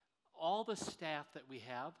all the staff that we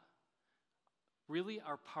have really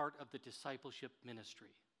are part of the discipleship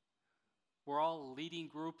ministry. We're all leading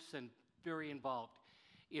groups and very involved.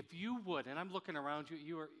 If you would, and I'm looking around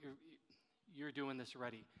you, you're doing this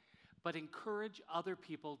already, but encourage other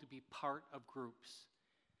people to be part of groups.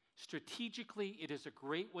 Strategically, it is a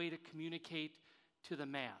great way to communicate to the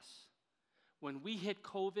mass. When we hit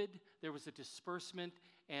COVID, there was a disbursement,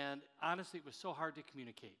 and honestly, it was so hard to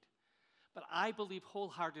communicate. But I believe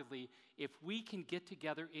wholeheartedly, if we can get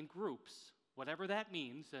together in groups, whatever that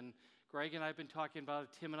means, and Greg and I have been talking about it,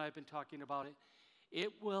 Tim and I have been talking about it,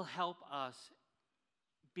 it will help us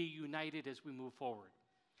be united as we move forward.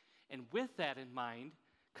 And with that in mind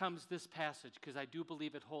comes this passage, because I do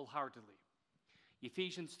believe it wholeheartedly.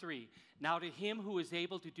 Ephesians 3, now to him who is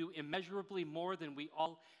able to do immeasurably more than we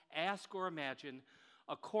all ask or imagine,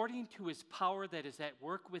 according to his power that is at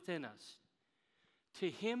work within us, to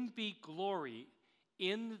him be glory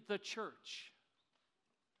in the church.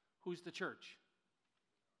 Who's the church?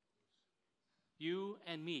 You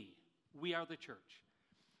and me. We are the church.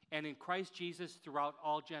 And in Christ Jesus throughout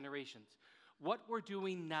all generations. What we're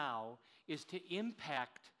doing now is to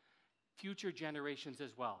impact future generations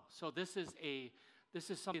as well. So this is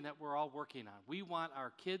something that we're all working on. We want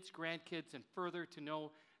our kids, grandkids, and further to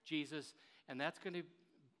know Jesus, and that's going to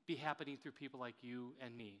be happening through people like you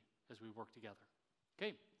and me as we work together.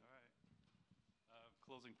 Okay? All right.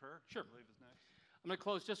 Closing prayer? Sure. I believe is next. I'm going to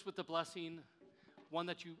close just with the blessing, one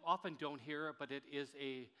that you often don't hear, but it is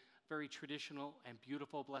a very traditional and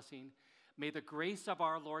beautiful blessing. May the grace of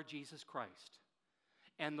our Lord Jesus Christ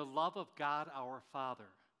and the love of God our Father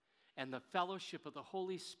and the fellowship of the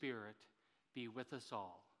Holy Spirit be with us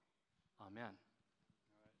all. Amen. All right.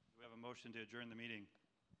 Do we have a motion to adjourn the meeting?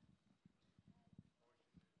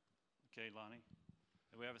 Okay, Lonnie.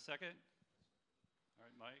 Do we have a second? All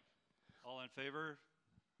right, Mike. All in favor?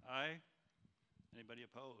 Aye. Anybody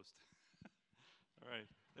opposed? All right.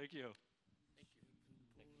 Thank you.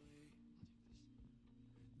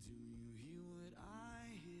 Do you hear what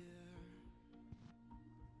I hear?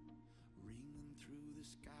 Ringing through the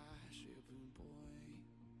sky, shepherd boy.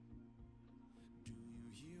 Do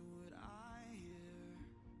you hear what I hear?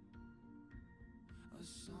 A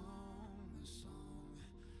song,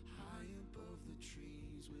 high above the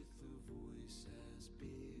trees, with a voice as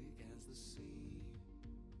big as the sea.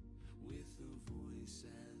 With a voice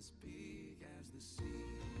as big as the sea.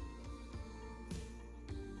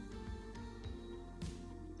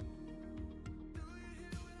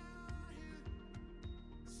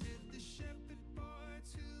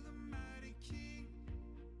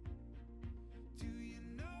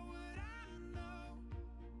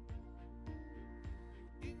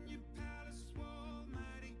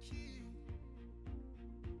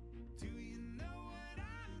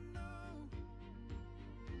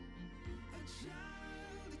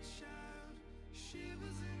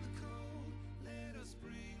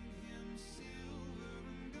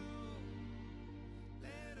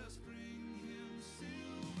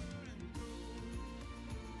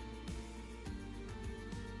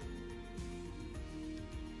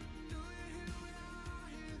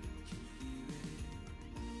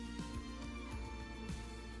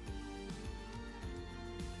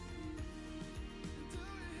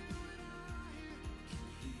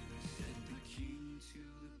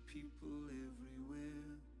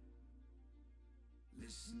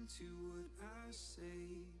 Listen to what I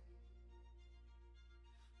say.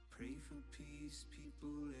 Pray for peace,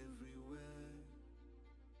 people everywhere.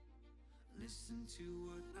 Listen to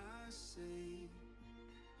what I say.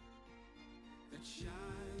 The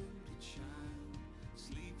child,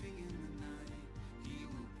 sleeping in the night. He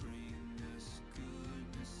will bring us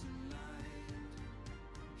goodness and light.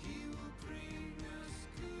 He will bring us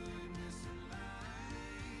goodness and light.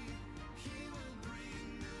 He will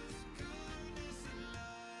bring us goodness and light.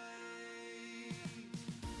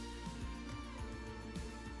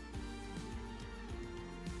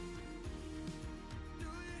 Do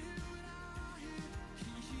you hear what I hear?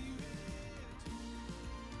 Can you hear it?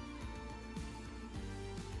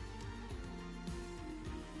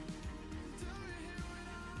 Do you hear what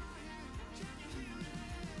I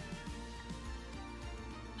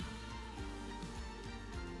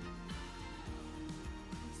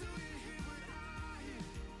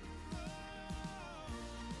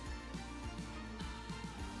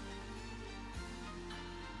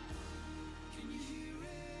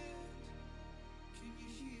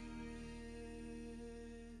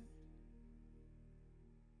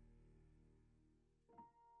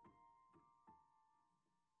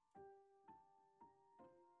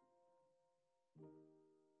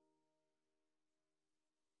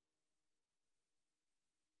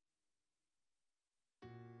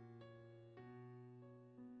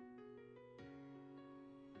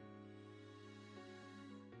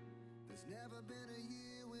never been a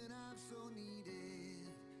year when I've so needed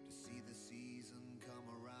to see the season come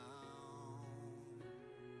around.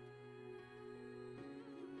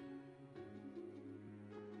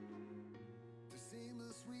 To sing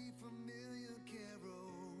the sweet familiar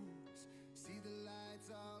carols, see the lights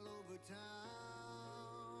all over town.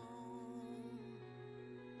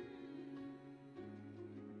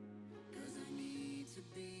 'Cause I need to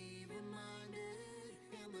be reminded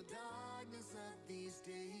in the darkness of these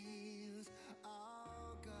days,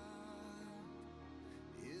 our God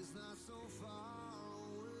is not so far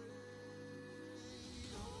away.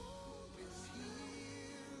 Hope is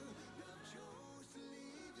here, love chose to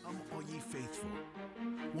leave. Come, all ye faithful.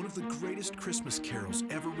 One of the greatest Christmas carols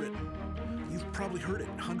ever written. You've probably heard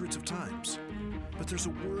it hundreds of times. But there's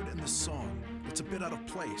a word in the song that's a bit out of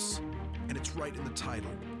place, and it's right in the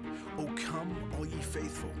title. Oh, come, all ye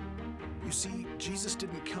faithful. You see, Jesus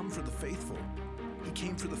didn't come for the faithful. He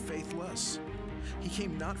came for the faithless. He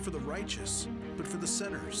came not for the righteous, but for the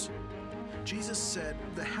sinners. Jesus said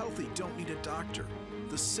the healthy don't need a doctor,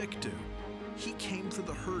 the sick do. He came for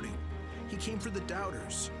the hurting. He came for the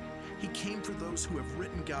doubters. He came for those who have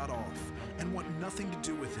written God off and want nothing to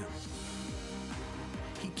do with him.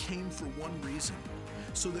 He came for one reason,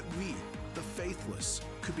 so that we, the faithless,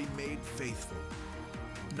 could be made faithful.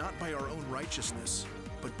 Not by our own righteousness,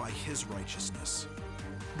 but by his righteousness.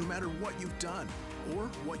 No matter what you've done or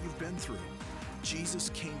what you've been through, Jesus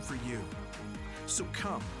came for you. So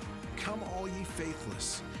come all ye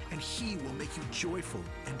faithless, and he will make you joyful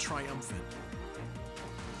and triumphant.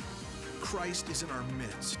 Christ is in our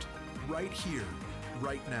midst, right here,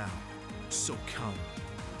 right now. So come.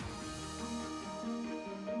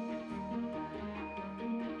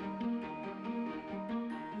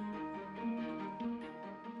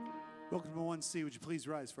 Welcome to 1C. Would you please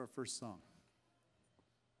rise for our first song?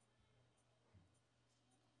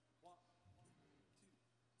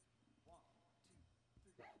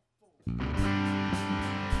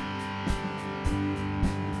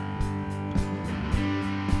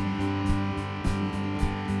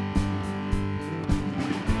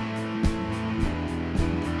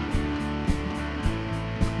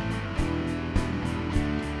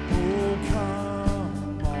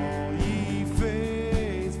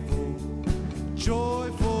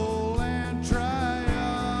 Joyful and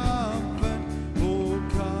triumphant, oh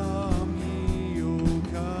come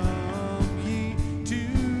ye,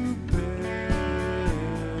 to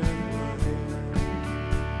Bethlehem.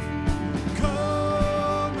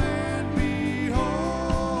 Come and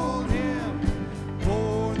behold him,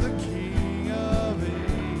 born the King of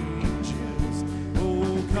angels.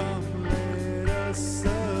 Oh come, let us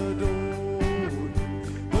adore him.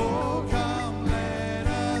 Oh come, let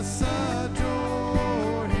us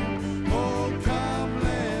adore him. Oh come,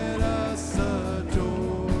 let us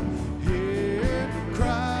adore him,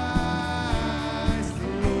 Christ the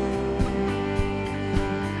Lord.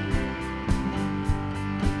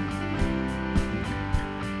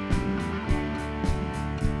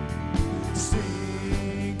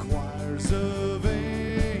 Sing, choirs of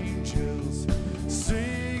angels,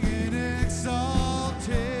 sing in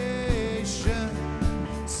exaltation.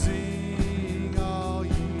 Sing, all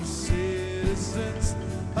ye citizens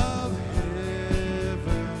of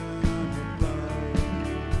heaven above.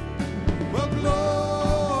 Well,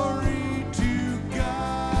 glory to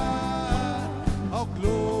God, all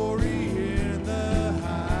glory in the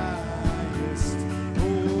highest.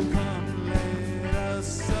 Oh, come, let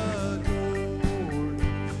us adore him.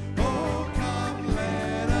 Oh, come,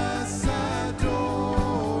 let us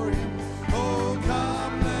adore him. Oh,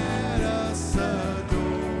 come, let us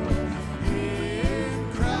adore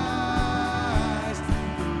him, Christ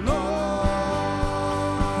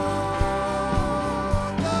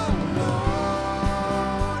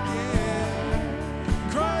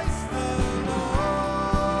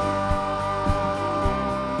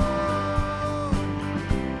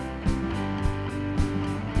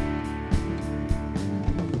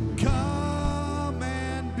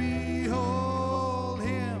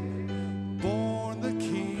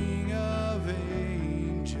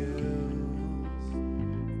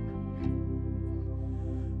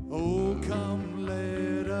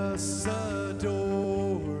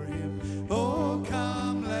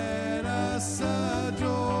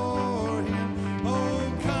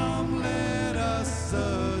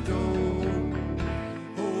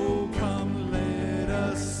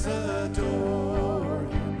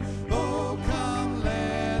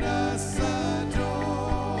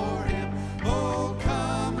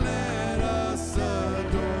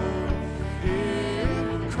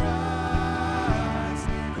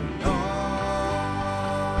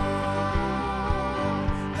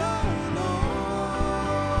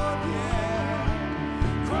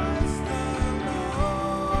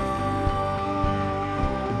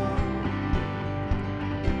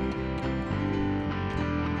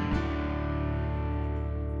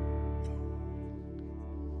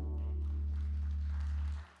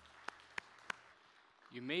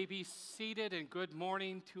may be seated, and good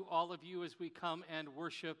morning to all of you as we come and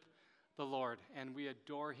worship the Lord. And we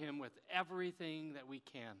adore him with everything that we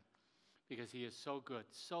can because he is so good,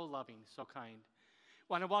 so loving, so kind.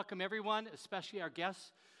 Want to welcome everyone, especially our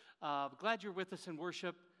guests. Glad you're with us in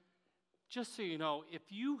worship. Just so you know,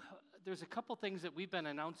 there's a couple things that we've been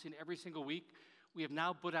announcing every single week. We have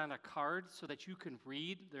now put on a card so that you can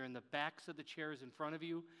read. They're in the backs of the chairs in front of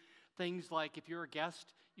you. Things like if you're a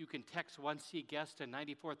guest, you can text 1C guest to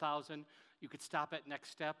 94,000. You could stop at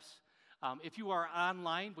Next Steps. If you are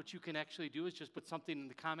online, what you can actually do is just put something in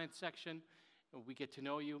the comment section, and we get to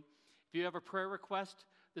know you. If you have a prayer request,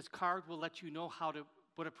 this card will let you know how to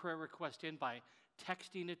put a prayer request in by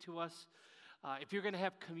texting it to us. If you're going to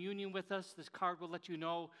have communion with us, this card will let you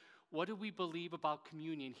know what do we believe about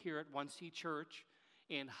communion here at 1C Church,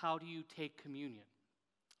 and how do you take communion.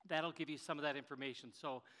 That'll give you some of that information.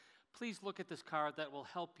 So please look at this card. That will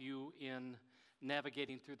help you in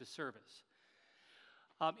navigating through the service.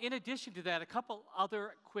 In addition to that, a couple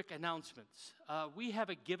other quick announcements. We have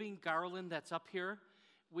a giving garland that's up here.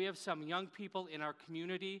 We have some young people in our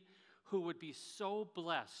community who would be so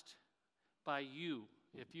blessed by you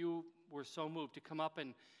if you were so moved to come up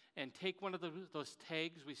and take one of those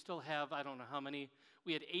tags. We still have, I don't know how many.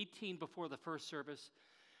 We had 18 before the first service.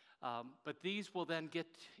 But these will then get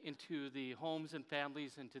into the homes and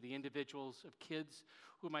families and to the individuals of kids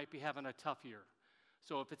who might be having a tough year.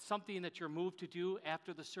 So if it's something that you're moved to do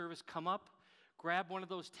after the service, come up, grab one of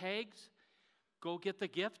those tags, go get the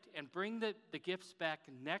gift, and bring the gifts back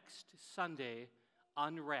next Sunday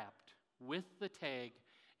unwrapped with the tag,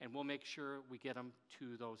 and we'll make sure we get them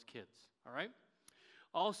to those kids, all right?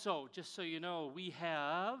 Also, just so you know, we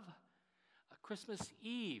have a Christmas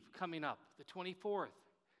Eve coming up, the 24th.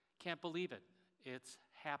 Can't believe it. It's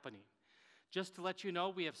happening. Just to let you know,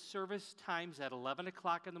 we have service times at 11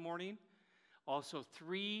 o'clock in the morning, also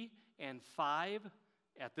 3 and 5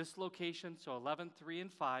 at this location, so 11, 3,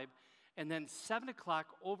 and 5, and then 7 o'clock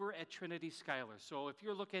over at Trinity Schuyler. So if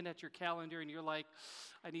you're looking at your calendar and you're like,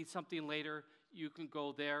 I need something later, you can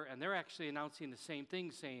go there, and they're actually announcing the same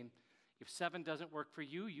thing, saying, if 7 doesn't work for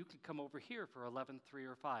you, you can come over here for 11, 3,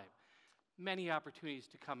 or 5. Many opportunities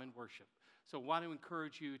to come and worship. So want to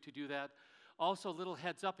encourage you to do that. Also, a little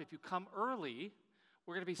heads up, if you come early,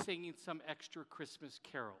 we're going to be singing some extra Christmas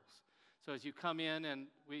carols. So as you come in, and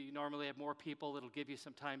we normally have more people, it'll give you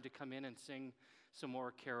some time to come in and sing some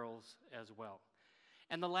more carols as well.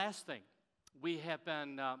 And the last thing, we have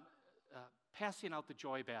been passing out the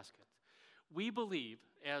joy baskets. We believe,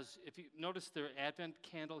 if you notice the Advent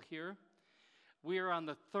candle here, we are on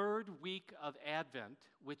the 3rd week of Advent,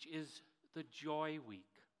 which is the Joy Week.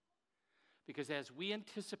 Because as we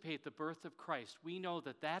anticipate the birth of Christ, we know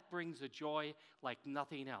that brings a joy like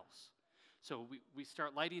nothing else. So we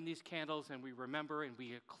start lighting these candles, and we remember, and we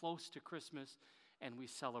get close to Christmas, and we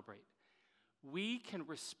celebrate. We can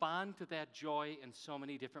respond to that joy in so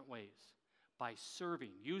many different ways. By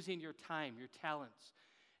serving, using your time, your talents.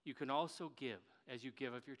 You can also give as you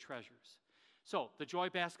give of your treasures. So the joy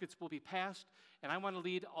baskets will be passed, and I want to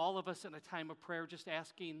lead all of us in a time of prayer, just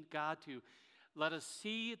asking God to let us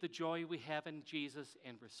see the joy we have in Jesus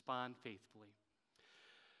and respond faithfully.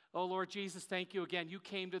 Oh, Lord Jesus, thank you again. You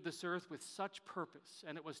came to this earth with such purpose,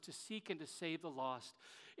 and it was to seek and to save the lost.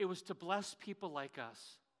 It was to bless people like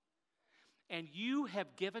us. And you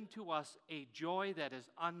have given to us a joy that is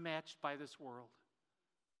unmatched by this world.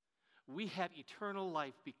 We have eternal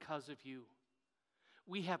life because of you.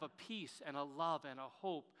 We have a peace and a love and a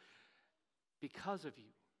hope because of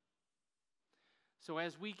you. So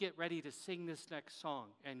as we get ready to sing this next song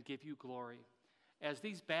and give you glory, as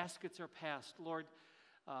these baskets are passed, Lord,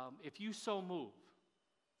 if you so move,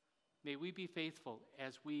 may we be faithful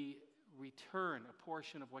as we return a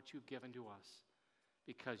portion of what you've given to us,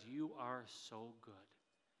 because you are so good.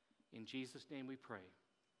 In Jesus' name we pray.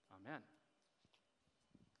 Amen.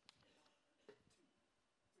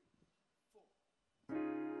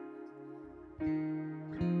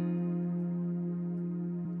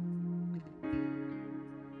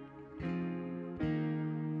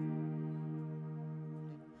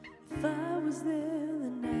 If I was there the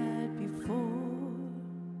night before,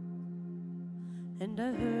 and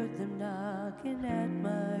I heard them knocking at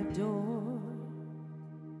my door,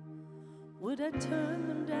 would I turn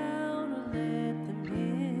them down or let them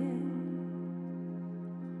in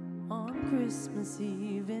on Christmas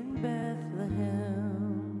Eve in Bethlehem?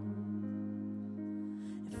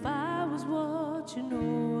 If I was watching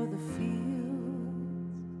o'er the fields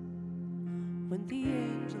when the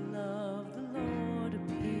angel of the Lord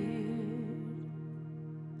appeared,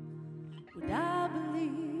 would I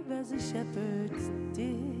believe as the shepherds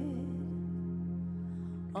did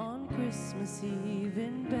Christmas Eve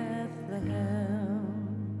in Bethlehem.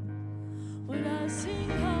 When I sing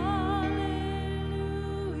hallelujah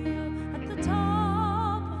at the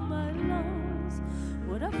top of my lungs,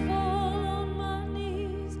 would I fall on my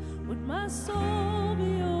knees? Would my soul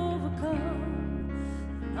be overcome?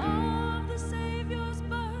 And of the Savior's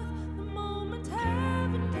birth, the moment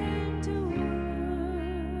heaven came to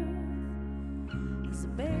earth, as a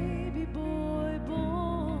baby boy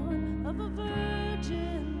born of a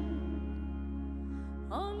virgin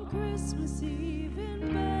on Christmas Eve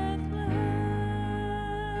in Bethlehem.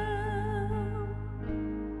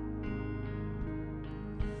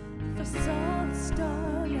 If I saw the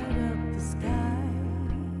star light up the sky,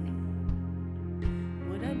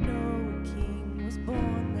 would I know a king was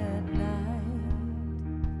born that night?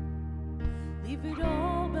 Leave it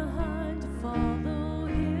all behind to follow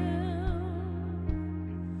him.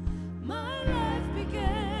 My life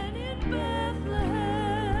began in Bethlehem,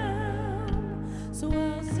 so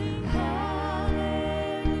I'll sing hallelujah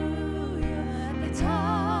at the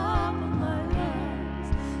top of my lungs,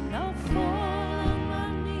 and I'll fall on my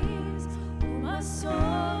knees, for my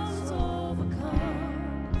soul is overcome.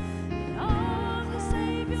 And of the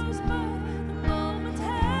Savior's birth, the moment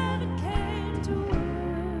heaven came to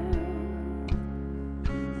earth,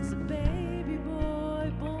 as a baby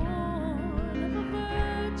boy born of a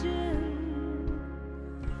virgin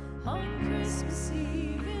on Christmas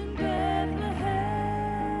Eve in Bethlehem.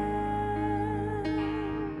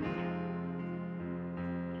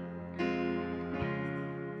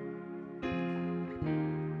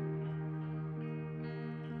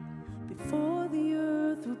 Before the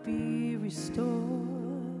earth will be restored,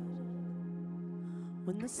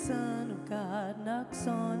 when the Son of God knocks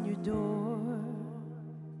on your door,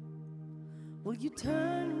 will you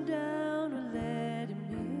turn him down or let him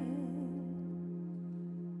in?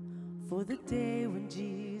 For the day when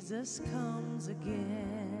Jesus comes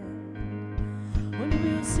again, when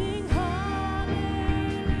we'll sing hallelujah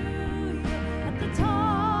at the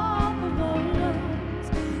top of our lungs,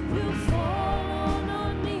 we'll fall on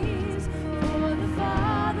our knees for the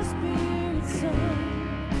Father, Spirit, Son.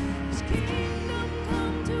 His kingdom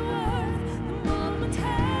come to earth the moment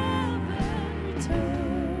heaven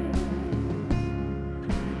returns.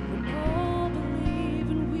 When all believe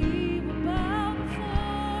and we will bow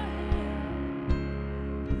before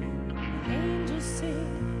him, angels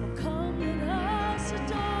sing, oh come let us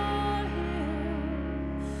adore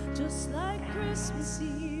him, just like Christmas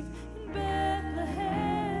Eve in Bethlehem,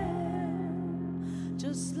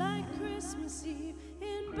 just like Christmas Eve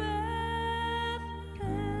in Bethlehem.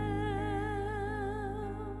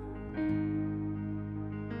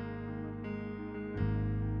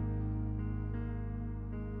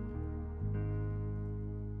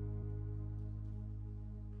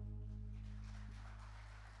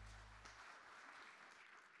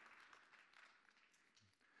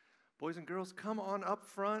 Boys and girls, come on up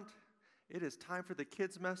front. It is time for the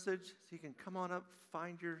kids' message. So you can come on up,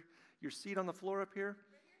 find your seat on the floor up here.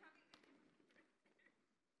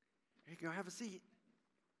 There you go, have a seat.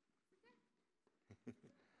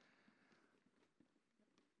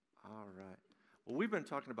 All right. Well, we've been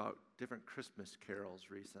talking about different Christmas carols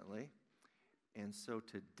recently. And so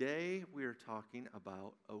today we are talking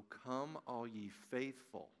about O Come All Ye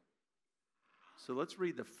Faithful. So let's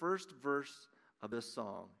read the first verse of this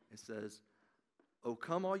song. It says, O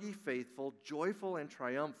come all ye faithful, joyful and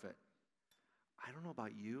triumphant. I don't know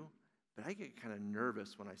about you, but I get kind of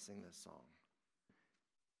nervous when I sing this song.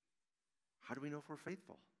 How do we know if we're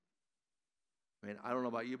faithful? I mean, I don't know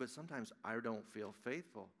about you, but sometimes I don't feel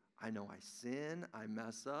faithful. I know I sin, I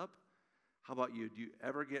mess up. How about you? Do you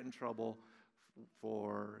ever get in trouble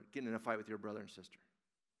for getting in a fight with your brother and sister?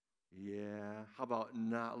 Yeah. How about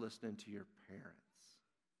not listening to your parents?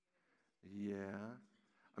 Yeah.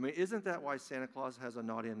 I mean, isn't that why Santa Claus has a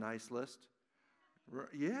naughty and nice list?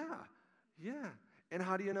 Yeah. And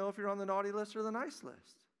how do you know if you're on the naughty list or the nice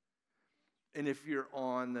list? And if you're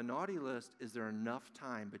on the naughty list, is there enough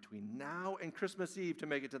time between now and Christmas Eve to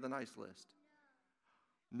make it to the nice list?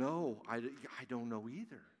 No, I don't know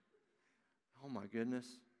either. Oh my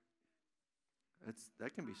goodness.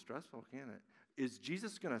 That can be stressful, can't it? Is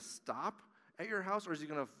Jesus going to stop at your house, or is he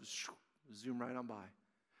going to zoom right on by?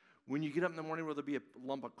 When you get up in the morning, will there be a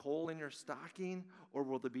lump of coal in your stocking, or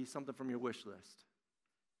will there be something from your wish list?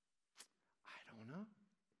 I don't know.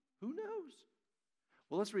 Who knows?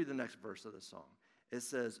 Well, let's read the next verse of the song. It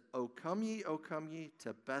says, O come ye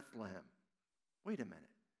to Bethlehem. Wait a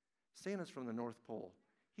minute. Santa's from the North Pole.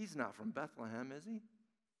 He's not from Bethlehem, is he?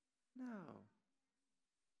 No.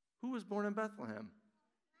 Who was born in Bethlehem?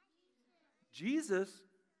 Jesus.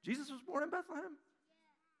 Jesus was born in Bethlehem?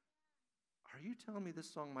 Are you telling me this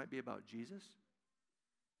song might be about Jesus?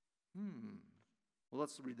 Well,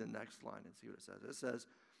 let's read the next line and see what it says. It says,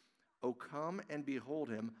 "Oh, come and behold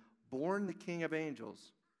him, born the King of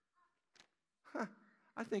angels."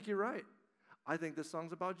 I think you're right. I think this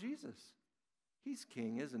song's about Jesus. He's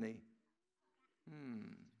king, isn't he?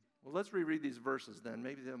 Well, let's reread these verses then.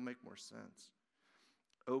 Maybe they'll make more sense.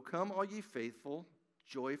 "Oh, come, all ye faithful,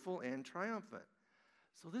 joyful, and triumphant."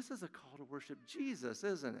 So this is a call to worship Jesus,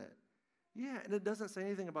 isn't it? Yeah, and it doesn't say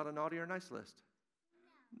anything about a naughty or nice list.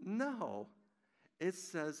 No. It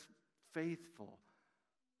says faithful.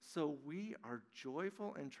 So we are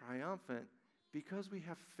joyful and triumphant because we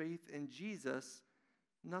have faith in Jesus.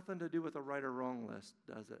 Nothing to do with a right or wrong list,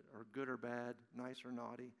 does it? Or good or bad, nice or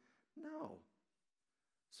naughty? No.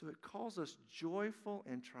 So it calls us joyful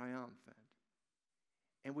and triumphant.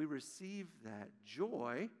 And we receive that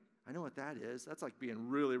joy. I know what that is. That's like being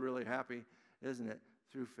really, really happy, isn't it?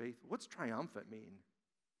 Through faith. What's triumphant mean?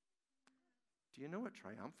 Do you know what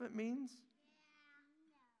triumphant means?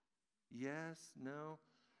 Yes, no.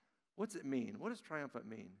 What's it mean? What does triumphant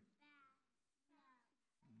mean?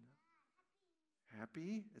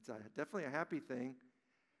 Happy? It's definitely a happy thing.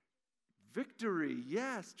 Victory,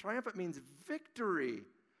 yes. Triumphant means victory.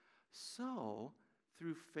 So,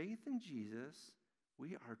 through faith in Jesus,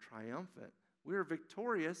 we are triumphant. We are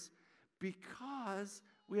victorious because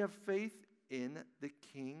we have faith in the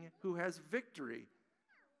King who has victory,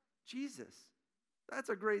 Jesus. That's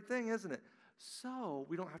a great thing, isn't it? So,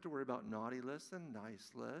 we don't have to worry about naughty lists and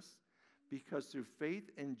nice lists because through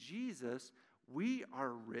faith in Jesus, we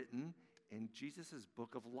are written in Jesus'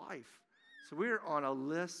 book of life. So we're on a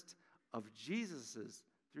list of Jesus's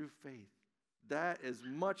through faith. That is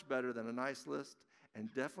much better than a nice list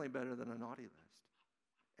and definitely better than a naughty list.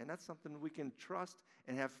 And that's something we can trust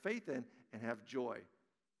and have faith in and have joy.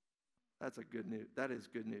 That's a good news. That is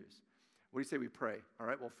good news. What do you say we pray? All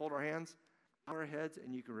right, we'll fold our hands, bow our heads,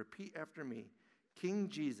 and you can repeat after me. King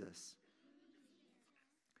Jesus,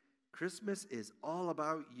 Christmas is all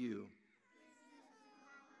about you.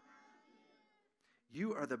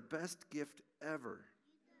 You are the best gift ever.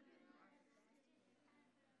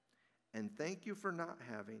 And thank you for not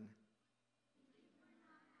having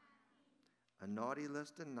a naughty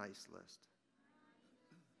list and nice list.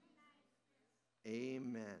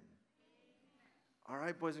 Amen. All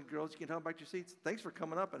right, boys and girls, you can help back to your seats. Thanks for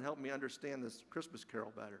coming up and helping me understand this Christmas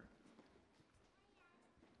carol better.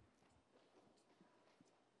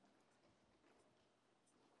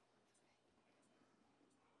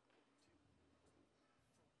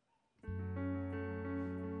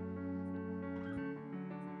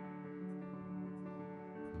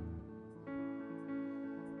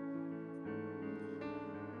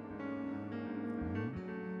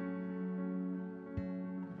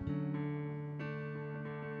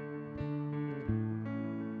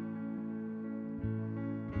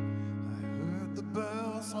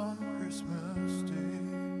 On Christmas Day,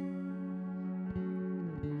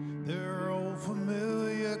 their old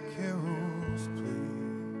familiar carols play.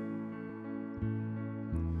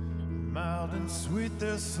 Mild and sweet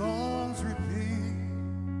their songs repeat,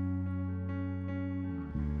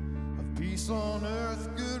 of peace on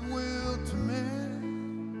earth, goodwill to men.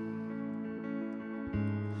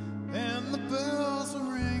 And the bells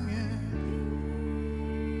are ringing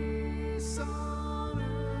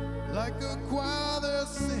like a choir they're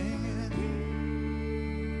singing.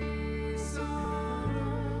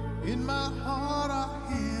 In my heart I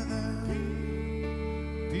hear them.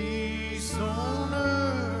 Peace on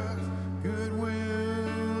earth,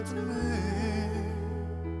 goodwill to men.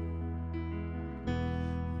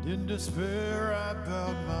 And in despair I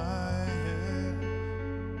bowed my head.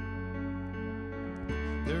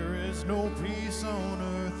 There is no peace on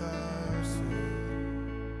earth, I said.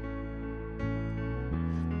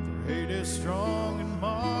 Hate is strong and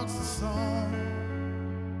marks the song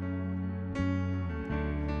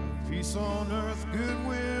of peace on earth,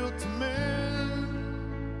 goodwill to men.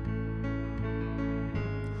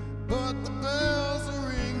 But the bells are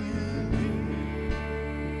ringing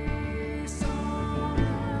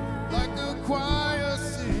like a choir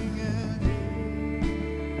singing.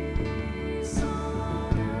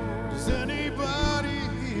 Does anybody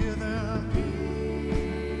hear them?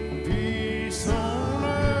 Peace on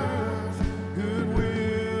earth,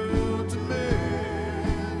 goodwill to men.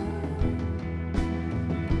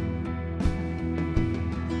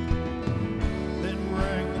 Then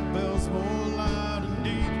rang the bells more loud and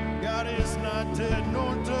deep. God is not dead,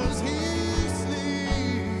 nor does he sleep.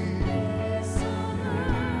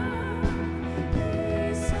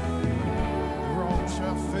 The wrong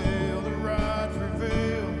shall fail, the right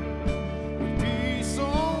prevail. With peace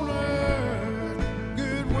on earth,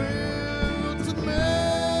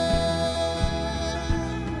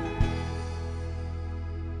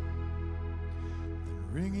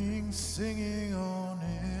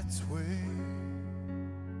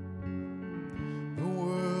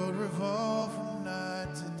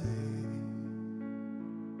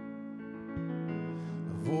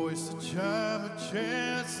 voice, a chime, a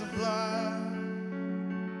chance of life.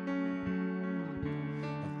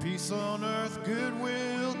 Of peace on earth,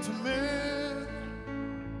 goodwill to men.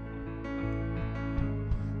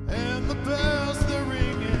 And the bells they're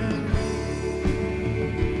ringing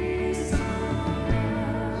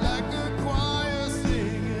like a choir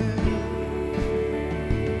singing.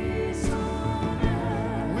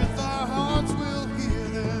 With our hearts we'll hear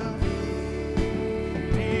them.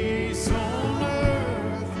 Peace on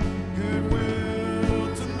earth,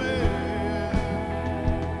 goodwill to men.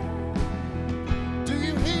 Do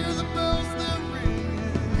you hear the bells they're ringing?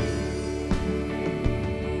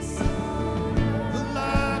 The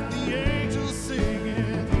light, the angels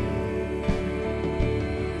singing.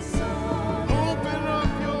 Open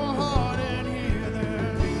up your heart and hear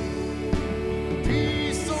them.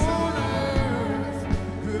 Peace on earth,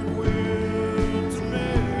 goodwill to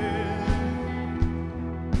men.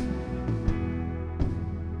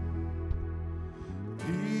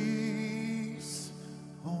 Peace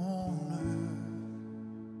on earth.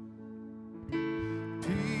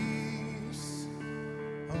 Peace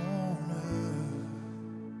on earth.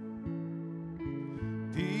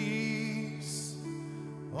 Peace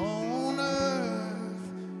on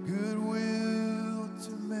earth, goodwill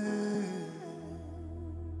to men.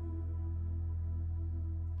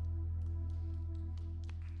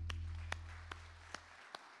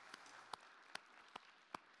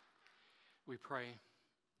 We pray.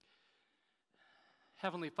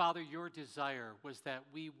 Heavenly Father, your desire was that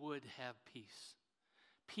we would have peace.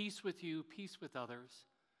 Peace with you, peace with others.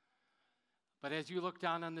 But as you looked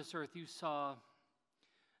down on this earth, you saw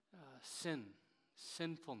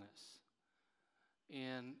sinfulness,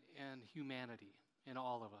 and humanity in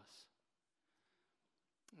all of us.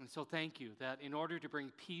 And so thank you that in order to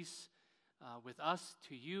bring peace with us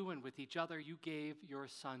to you and with each other, you gave your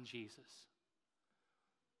Son, Jesus.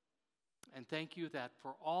 And thank you that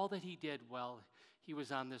for all that he did while he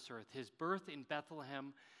was on this earth, his birth in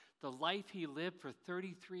Bethlehem, the life he lived for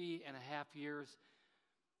 33 and a half years,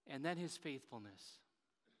 and then his faithfulness.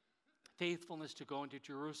 Faithfulness to go into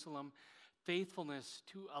Jerusalem, faithfulness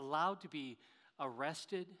to allow to be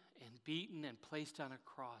arrested and beaten and placed on a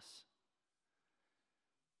cross.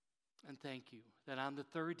 And thank you that on the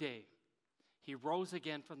third day, he rose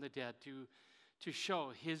again from the dead to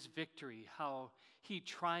show his victory, how he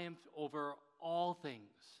triumphed over all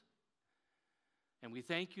things. And we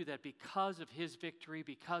thank you that because of his victory,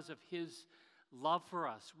 because of his love for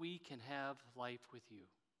us, we can have life with you.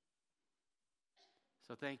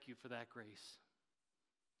 So thank you for that grace.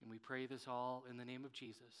 And we pray this all in the name of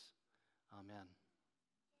Jesus. Amen.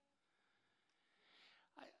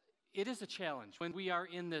 It is a challenge. When we are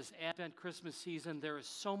in this Advent Christmas season, there is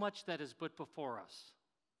so much that is put before us.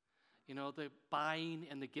 You know, the buying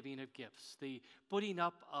and the giving of gifts, the putting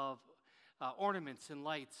up of ornaments and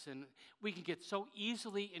lights, and we can get so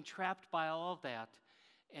easily entrapped by all of that,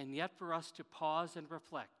 and yet for us to pause and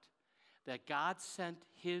reflect that God sent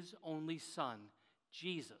his only Son,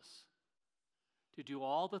 Jesus, to do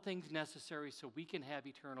all the things necessary so we can have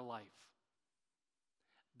eternal life.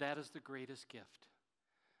 That is the greatest gift.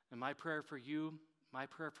 And my prayer for you, my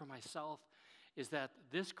prayer for myself, is that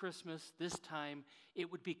this Christmas, this time,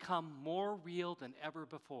 it would become more real than ever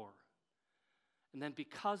before. And then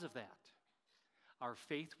because of that, our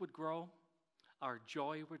faith would grow, our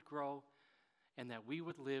joy would grow, and that we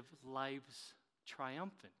would live lives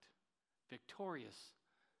triumphant, victorious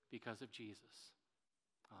because of Jesus.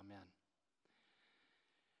 Amen.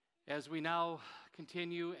 As we now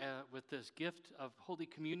continue with this gift of Holy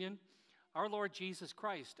Communion, our Lord Jesus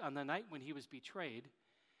Christ, on the night when he was betrayed,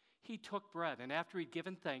 he took bread, and after he'd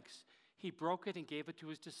given thanks, he broke it and gave it to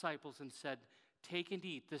his disciples and said, "Take and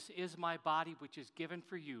eat. This is my body, which is given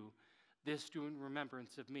for you. This do in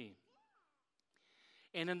remembrance of me."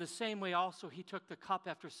 And in the same way also, he took the cup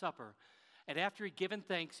after supper, and after he'd given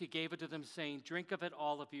thanks, he gave it to them, saying, "Drink of it,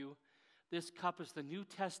 all of you. This cup is the New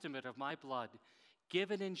Testament of my blood,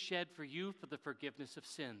 given and shed for you for the forgiveness of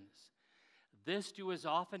sins. This do as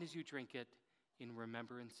often as you drink it in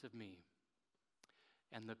remembrance of me."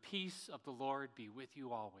 And the peace of the Lord be with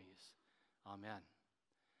you always. Amen.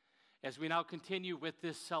 As we now continue with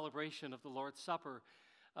this celebration of the Lord's Supper,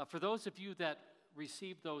 for those of you that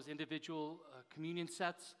received those individual communion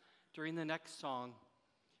sets during the next song,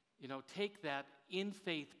 take that in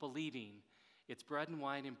faith, believing it's bread and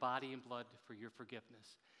wine and body and blood for your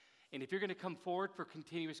forgiveness. And if you're going to come forward for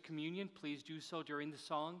continuous communion, please do so during the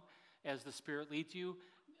song as the Spirit leads you.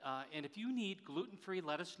 And if you need gluten-free,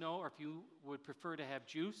 let us know, or if you would prefer to have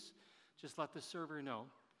juice, just let the server know.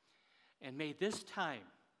 And may this time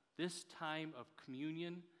of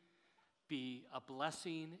communion be a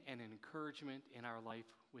blessing and an encouragement in our life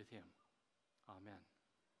with him. Amen.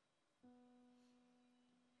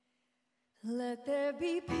 Let there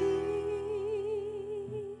be peace,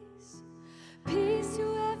 peace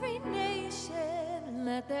to every nation.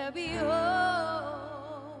 Let there be hope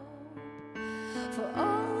for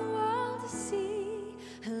all the world to see.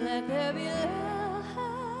 Let there be love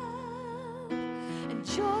and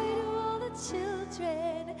joy to all the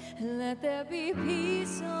children. Let there be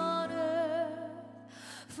peace on earth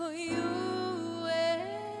for you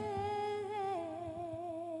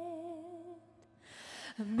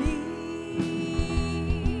and me.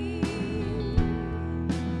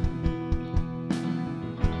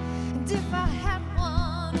 If I had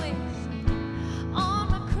one wish on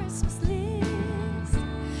my Christmas list,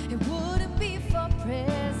 it wouldn't be for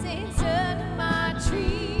presents under my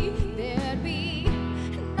tree. There'd be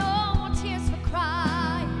no more tears for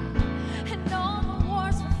crying and no more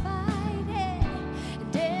wars for fighting,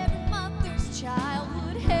 and every mother's child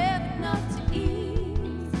would have enough to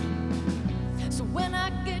eat. So when I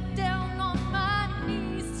get down on my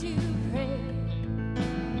knees to pray,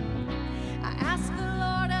 I ask the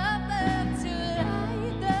Lord above to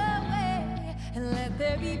light the way, and let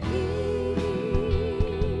there be peace,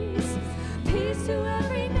 peace to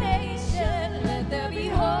every nation. Let there be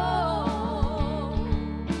hope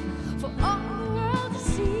for all the world to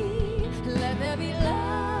see. Let there be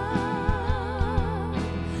love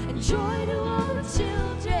and joy to all the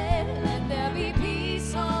children. Let there be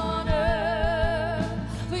peace on earth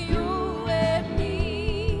for you and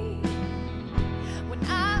me. When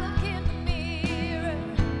I look in the mirror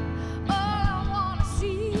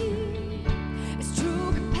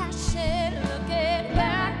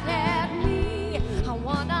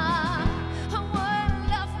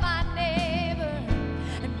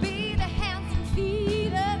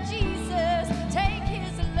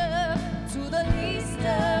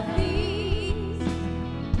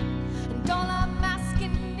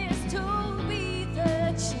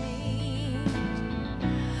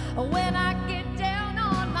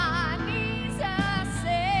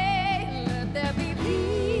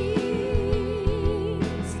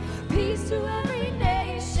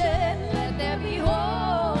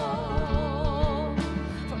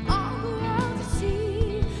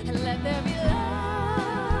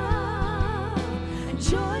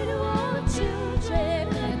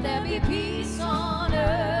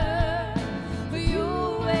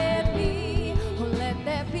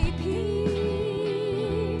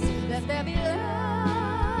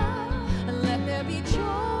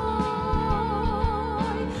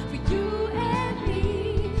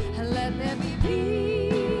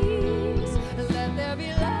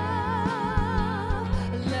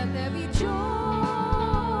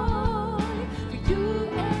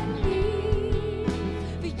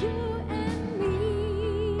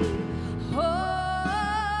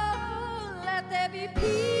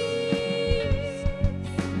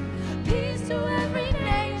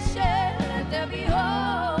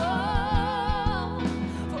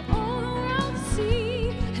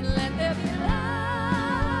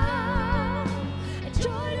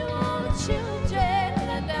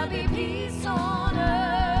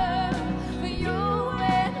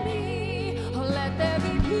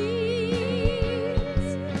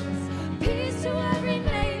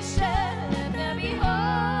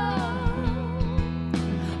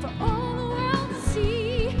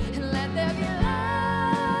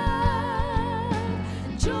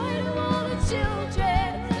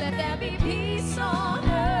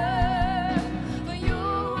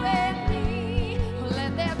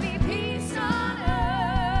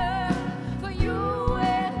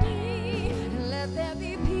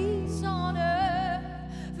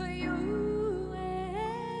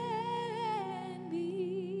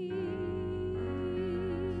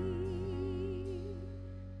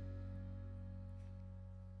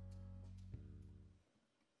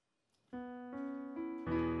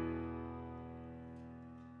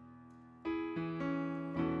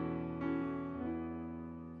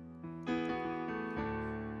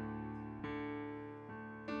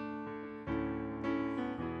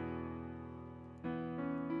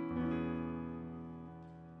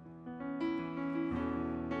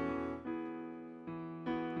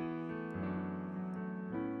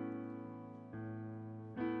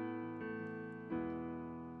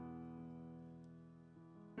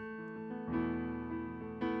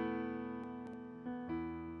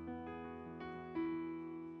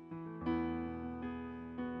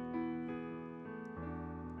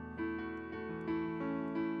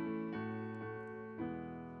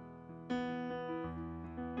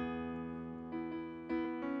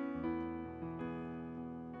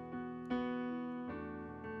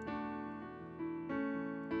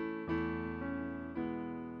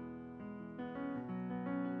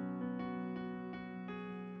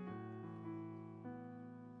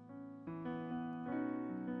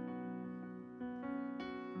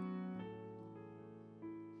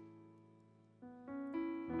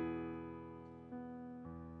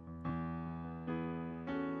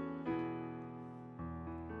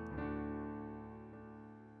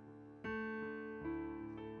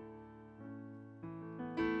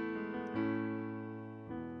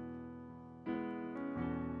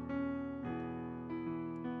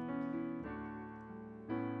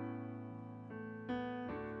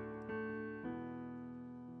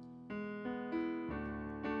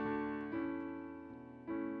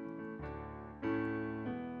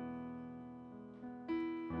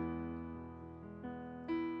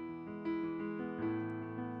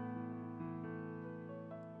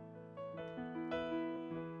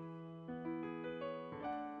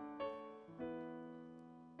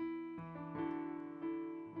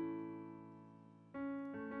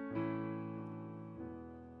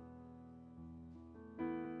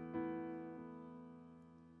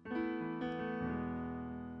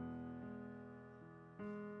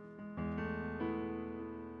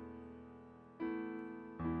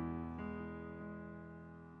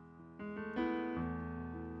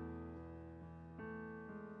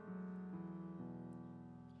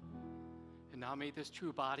now may this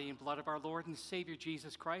true body and blood of our Lord and Savior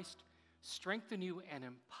Jesus Christ strengthen you and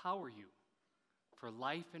empower you for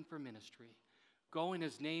life and for ministry. Go in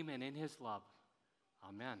his name and in his love.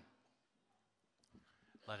 Amen.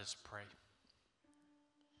 Let us pray.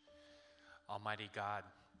 Almighty God,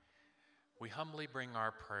 we humbly bring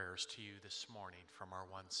our prayers to you this morning from our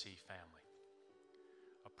 1C family.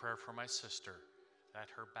 A prayer for my sister that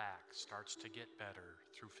her back starts to get better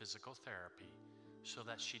through physical therapy so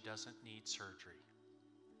that she doesn't need surgery.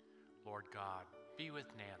 Lord God, be with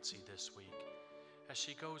Nancy this week as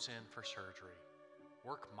she goes in for surgery.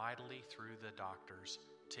 Work mightily through the doctors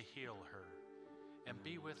to heal her and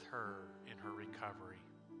be with her in her recovery.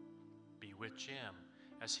 Be with Jim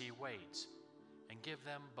as he waits and give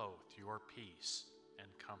them both your peace and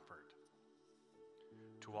comfort.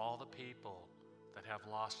 To all the people that have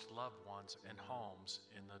lost loved ones and homes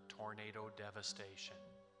in the tornado devastation,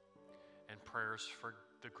 and prayers for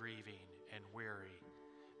the grieving and weary,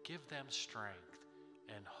 give them strength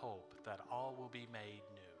and hope that all will be made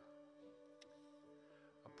new.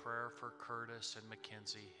 A prayer for Curtis and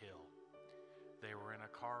Mackenzie Hill. They were in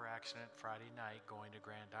a car accident Friday night going to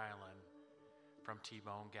Grand Island from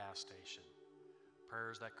T-Bone gas station.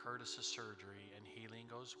 Prayers that Curtis's surgery and healing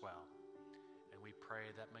goes well, and we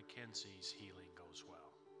pray that Mackenzie's healing goes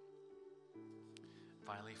well.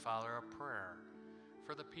 Finally, Father, a prayer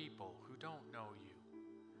for the people who don't know you.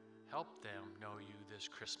 Help them know you this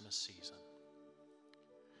Christmas season.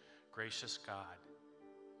 Gracious God,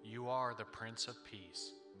 you are the Prince of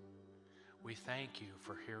Peace. We thank you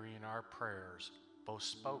for hearing our prayers, both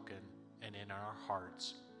spoken and in our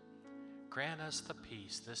hearts. Grant us the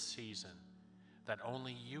peace this season that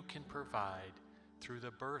only you can provide through the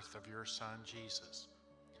birth of your Son, Jesus,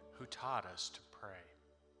 who taught us to pray.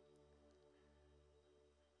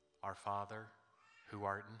 Our Father, who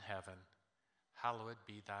art in heaven, hallowed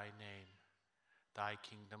be thy name. Thy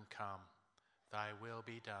kingdom come, thy will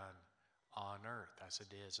be done, on earth as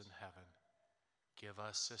it is in heaven. Give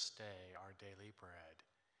us this day our daily bread,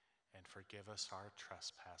 and forgive us our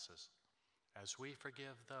trespasses, as we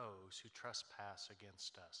forgive those who trespass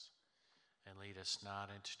against us. And lead us not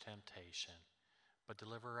into temptation, but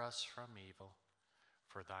deliver us from evil.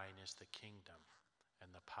 For thine is the kingdom, and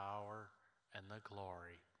the power, and the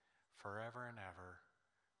glory, forever and ever.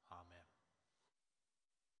 Amen.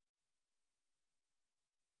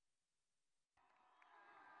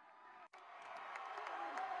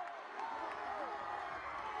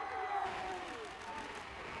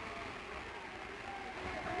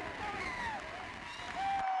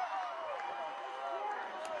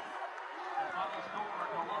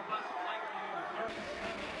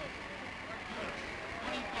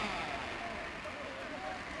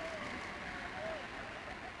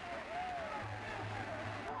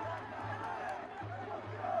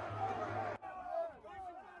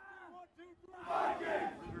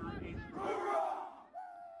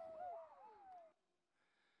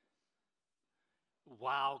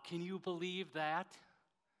 Wow, can you believe that?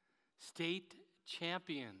 State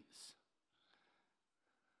champions.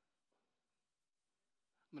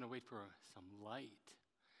 I'm going to wait for some light.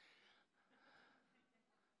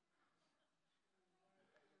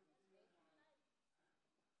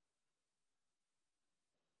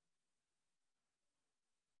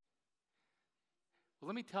 Well,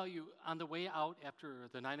 let me tell you, on the way out after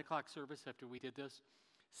the 9 o'clock service, after we did this,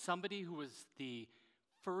 somebody who was the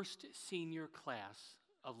first senior class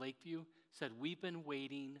of Lakeview said, we've been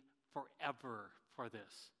waiting forever for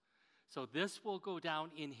this. So this will go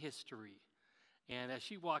down in history. And as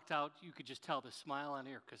she walked out, you could just tell the smile on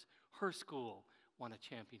her because her school won a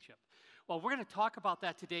championship. Well, we're going to talk about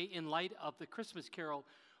that today in light of the Christmas carol,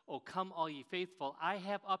 O Come All Ye Faithful. I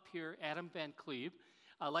have up here Adam Van Cleve.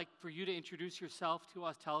 I'd like for you to introduce yourself to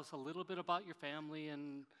us. Tell us a little bit about your family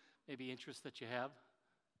and maybe interests that you have.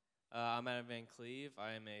 I'm Adam Van Cleve.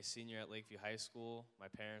 I am a senior at Lakeview High School. My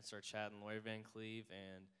parents are Chad and Lori Van Cleve,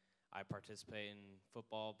 and I participate in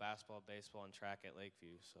football, basketball, baseball, and track at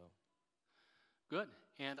Lakeview. So, good.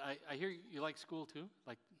 And I hear you like school too.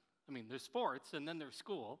 There's sports and then there's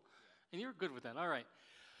school, and you're good with that. All right.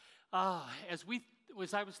 As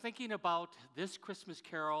I was thinking about this Christmas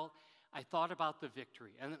carol, I thought about the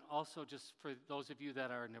victory, and then also just for those of you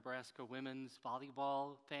that are Nebraska women's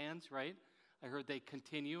volleyball fans, right? I heard they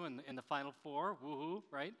continue in the Final Four, woohoo,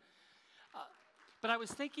 right? But I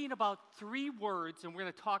was thinking about 3 words, and we're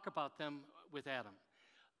going to talk about them with Adam.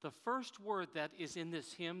 The first word that is in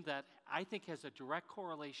this hymn that I think has a direct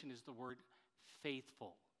correlation is the word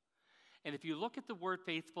faithful. And if you look at the word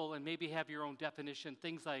faithful and maybe have your own definition,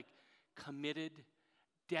 things like committed,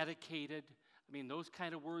 dedicated, those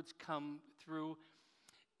kind of words come through.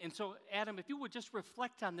 And so, Adam, if you would just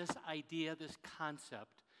reflect on this idea, this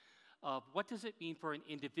concept of what does it mean for an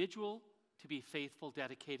individual to be faithful,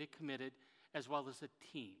 dedicated, committed, as well as a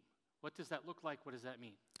team. What does that look like? What does that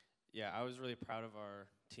mean? Yeah, I was really proud of our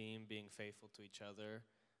team being faithful to each other.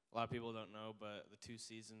 A lot of people don't know, but the 2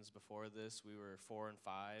 seasons before this, we were 4 and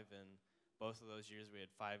 5, and both of those years we had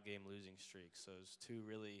 5-game losing streaks. So it was 2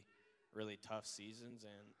 really, really tough seasons,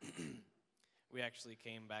 and we actually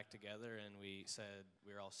came back together and we said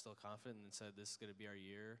we were all still confident and said this is going to be our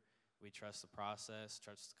year. We trust the process,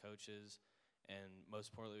 trust the coaches, and most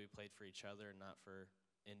importantly, we played for each other and not for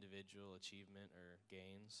individual achievement or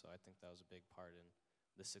gains. So I think that was a big part in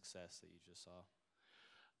the success that you just saw.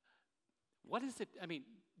 What is it? I mean,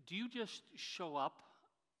 do you just show up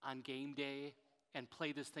on game day and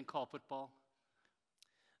play this thing called football?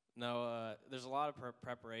 No, there's a lot of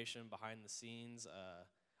preparation behind the scenes.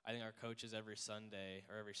 I think our coaches every Sunday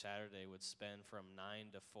or every Saturday would spend from 9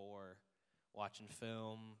 to 4 watching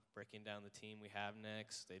film, breaking down the team we have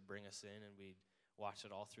next. They'd bring us in and we'd watch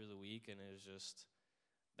it all through the week, and it was just,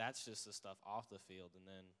 that's just the stuff off the field. And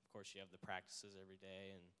then, of course, you have the practices every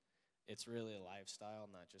day, and it's really a lifestyle,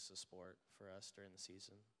 not just a sport for us during the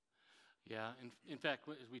season. Yeah, in fact,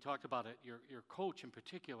 as we talked about it, your coach in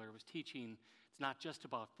particular was teaching it's not just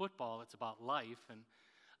about football, it's about life. And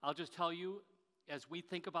I'll just tell you, as we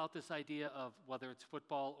think about this idea of whether it's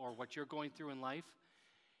football or what you're going through in life,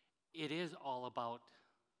 it is all about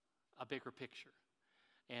a bigger picture.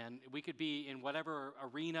 And we could be in whatever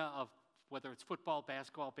arena of whether it's football,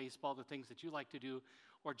 basketball, baseball, the things that you like to do,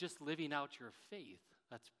 or just living out your faith.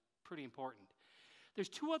 That's pretty important. There's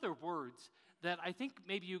 2 other words that I think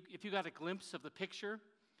maybe if you got a glimpse of the picture,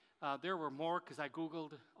 there were more because I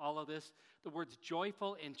Googled all of this. The words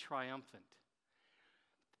joyful and triumphant.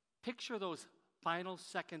 Picture those final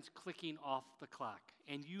seconds clicking off the clock,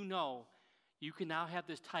 and you know you can now have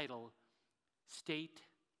this title, State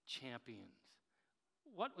Champions.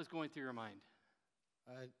 What was going through your mind?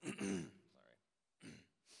 Sorry.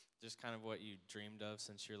 Just kind of what you dreamed of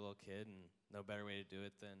since you're a little kid, and no better way to do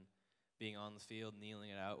it than being on the field,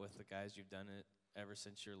 kneeling it out with the guys you've done it ever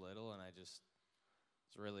since you're little, and it's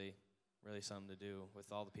really, really something to do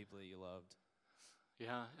with all the people that you loved.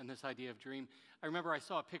 Yeah, and this idea of dream. I remember I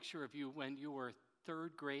saw a picture of you when you were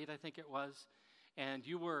 3rd grade, I think it was, and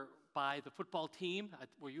you were by the football team.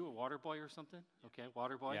 Were you a water boy or something? Okay,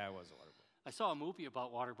 water boy. Yeah, I was a water boy. I saw a movie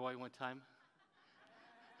about water boy one time.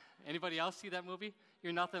 Anybody else see that movie?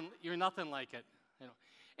 You're nothing like it. You know.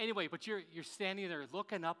 Anyway, but you're standing there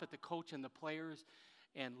looking up at the coach and the players,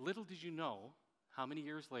 and little did you know how many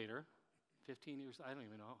years later, 15 years, I don't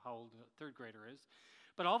even know how old a 3rd grader is,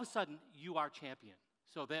 but all of a sudden you are champion.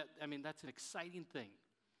 So that's an exciting thing.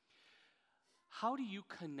 How do you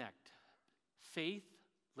connect faith,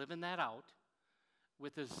 living that out,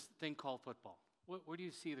 with this thing called football? Where do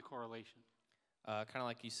you see the correlation? Kind of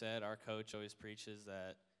like you said, our coach always preaches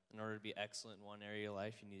that in order to be excellent in one area of your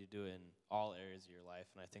life, you need to do it in all areas of your life.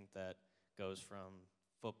 And I think that goes from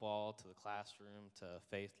football to the classroom to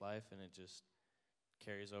faith life, and it just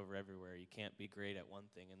carries over everywhere. You can't be great at one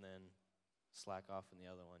thing and then slack off in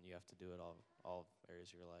the other one. You have to do it all areas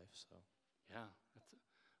of your life. So, yeah, that's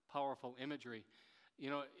powerful imagery. You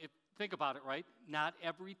know, think about it, right? Not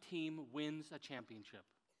every team wins a championship.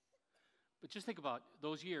 But just think about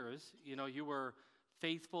those years. You know, you were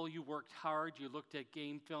faithful, you worked hard, you looked at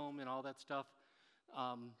game film and all that stuff,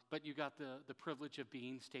 but you got the privilege of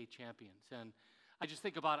being state champions. And I just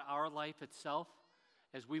think about our life itself.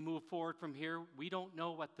 As we move forward from here, we don't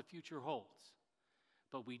know what the future holds,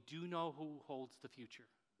 but we do know who holds the future.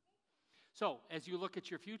 So, as you look at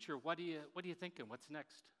your future, what are you thinking? What's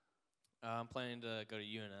next? I'm planning to go to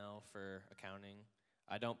UNL for accounting.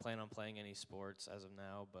 I don't plan on playing any sports as of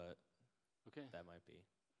now, but okay, that might be.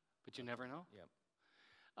 But you never know? Yep.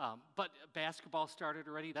 But basketball started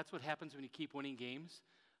already. That's what happens when you keep winning games.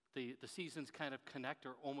 The seasons kind of connect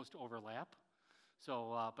or almost overlap.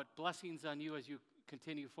 So, but blessings on you as you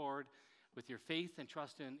continue forward with your faith and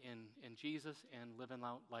trust in Jesus and living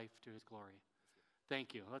out life to His glory.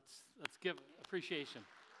 Thank you. Let's give appreciation.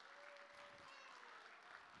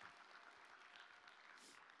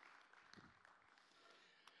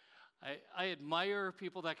 I admire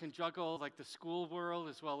people that can juggle like the school world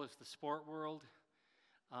as well as the sport world.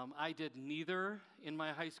 I did neither in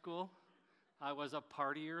my high school. I was a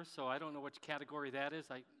partier, so I don't know which category that is.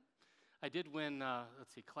 I did win,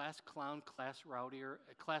 class clown, class rowdy,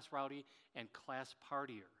 and class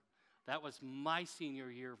partier. That was my senior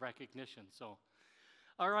year of recognition. So,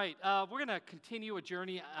 all right, we're going to continue a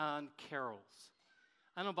journey on carols.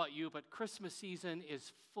 I don't know about you, but Christmas season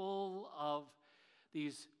is full of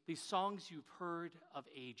these songs you've heard of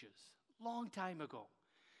ages, long time ago.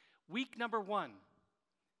 Week number 1,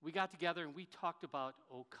 we got together and we talked about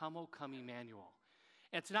O Come, Emmanuel.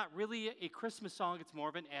 And it's not really a Christmas song, it's more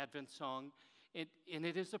of an Advent song, and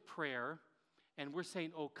it is a prayer, and we're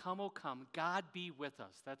saying, O come, God be with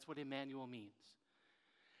us. That's what Emmanuel means.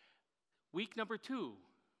 Week number 2,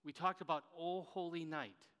 we talked about O Holy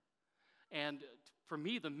Night. And for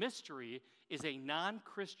me, the mystery is a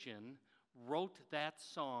non-Christian wrote that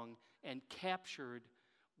song and captured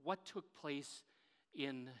what took place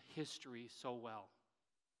in history so well.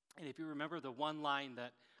 And if you remember the one line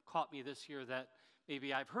that caught me this year that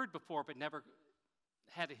maybe I've heard before but never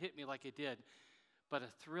had it hit me like it did, but a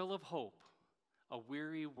thrill of hope, a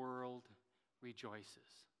weary world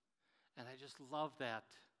rejoices. And I just love that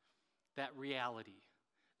reality,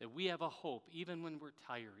 that we have a hope even when we're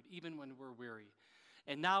tired, even when we're weary.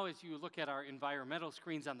 And now as you look at our environmental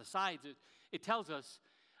screens on the sides, it tells us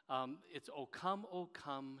it's O come, O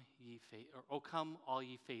come all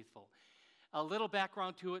ye faithful. A little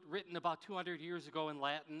background to it, written about 200 years ago in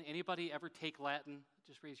Latin. Anybody ever take Latin?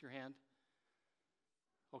 Just raise your hand.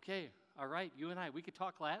 Okay, all right, you and I, we could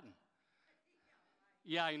talk Latin.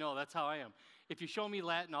 Yeah, I know, that's how I am. If you show me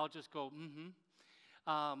Latin, I'll just go,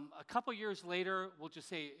 A couple years later, we'll just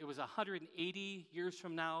say it was 180 years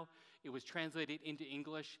from now, it was translated into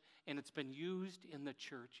English, and it's been used in the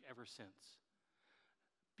church ever since.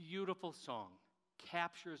 Beautiful song,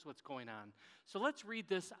 captures what's going on. So let's read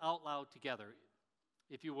this out loud together,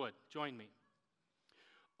 if you would. Join me.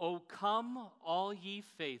 O come, all ye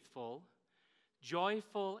faithful,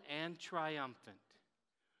 joyful and triumphant.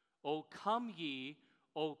 O come ye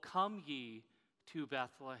to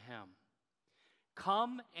Bethlehem.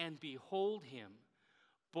 Come and behold him,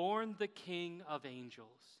 born the King of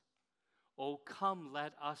angels. O come,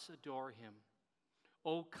 let us adore him.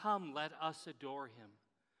 O come, let us adore him.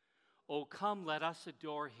 O come, let us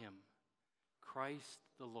adore him, Christ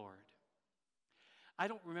the Lord. I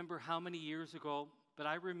don't remember how many years ago, but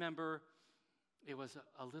I remember it was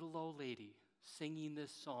a little old lady singing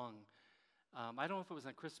this song. I don't know if it was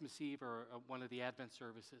on Christmas Eve or one of the Advent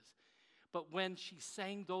services. But when she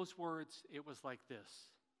sang those words, it was like this.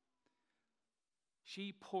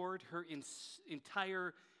 She poured her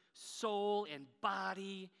entire soul and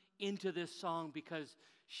body into this song because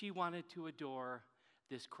she wanted to adore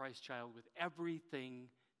this Christ child with everything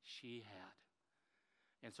she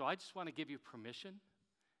had. And so I just want to give you permission.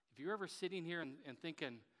 If you're ever sitting here and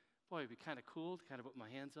thinking, boy, it'd be kind of cool to kind of put my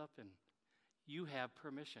hands up, and you have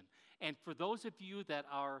permission. And for those of you that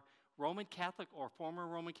are Roman Catholic or former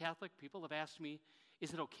Roman Catholic, people have asked me,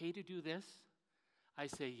 is it okay to do this? I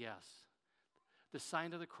say yes. The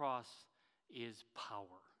sign of the cross is power.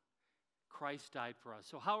 Christ died for us.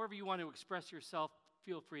 So however you want to express yourself,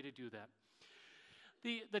 feel free to do that.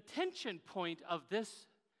 The tension point of this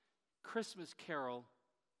Christmas carol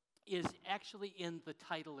is actually in the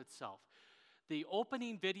title itself. The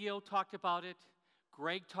opening video talked about it.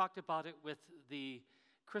 Greg talked about it with the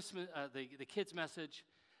Christmas, the kids' message.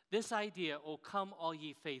 This idea, O come all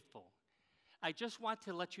ye faithful. I just want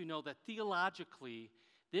to let you know that theologically,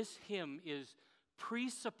 this hymn is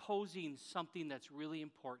presupposing something that's really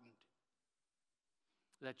important.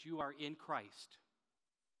 That you are in Christ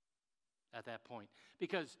at that point.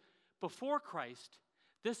 Because before Christ,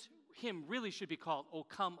 this hymn really should be called, O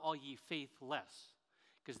come all ye faithless.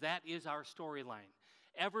 Because that is our storyline.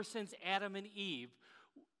 Ever since Adam and Eve,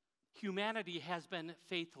 humanity has been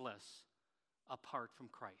faithless apart from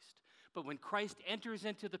Christ. But when Christ enters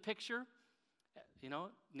into the picture,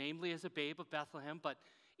 namely as a babe of Bethlehem, but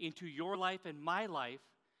into your life and my life,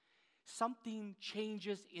 something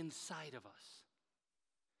changes inside of us.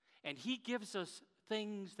 And he gives us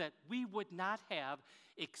things that we would not have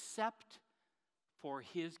except for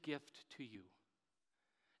his gift to you.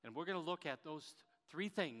 And we're going to look at those three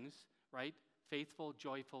things, right? Faithful,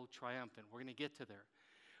 joyful, triumphant. We're going to get to there.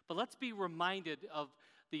 But let's be reminded of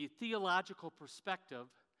the theological perspective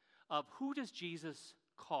of who does Jesus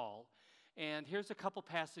call. And here's a couple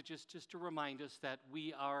passages just to remind us that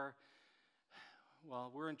we're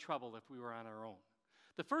in trouble if we were on our own.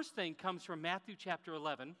 The first thing comes from Matthew chapter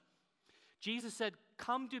 11. Jesus said,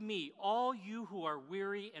 "Come to me, all you who are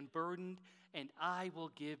weary and burdened, and I will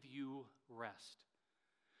give you rest."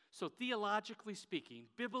 So theologically speaking,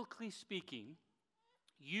 biblically speaking,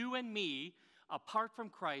 you and me, apart from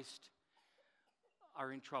Christ,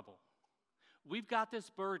 are in trouble. We've got this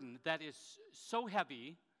burden that is so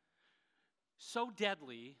heavy, so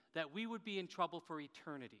deadly, that we would be in trouble for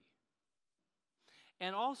eternity.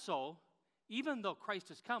 And also, even though Christ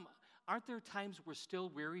has come, aren't there times we're still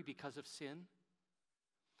weary because of sin?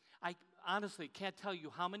 I honestly can't tell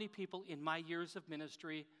you how many people in my years of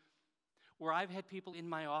ministry where I've had people in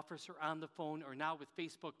my office or on the phone or now with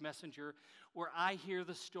Facebook Messenger where I hear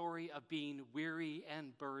the story of being weary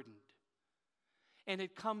and burdened. And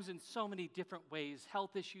it comes in so many different ways,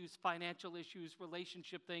 health issues, financial issues,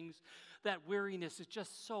 relationship things. That weariness is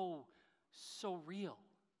just so real.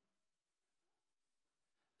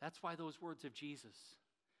 That's why those words of Jesus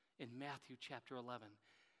in Matthew chapter 11,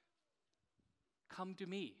 come to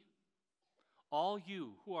me, all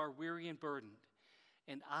you who are weary and burdened,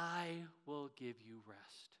 and I will give you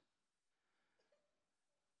rest.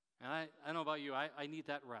 And I don't know about you, I need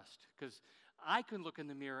that rest, because I can look in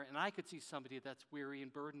the mirror and I could see somebody that's weary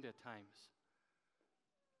and burdened at times.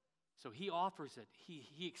 So he offers it.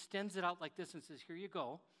 He extends it out like this and says, here you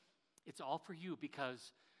go. It's all for you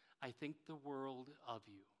because I think the world of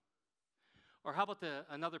you. Or how about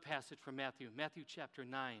another passage from Matthew chapter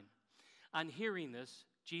 9. On hearing this,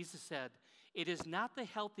 Jesus said, it is not the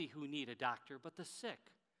healthy who need a doctor, but the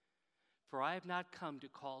sick. For I have not come to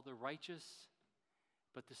call the righteous,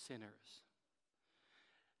 but the sinners.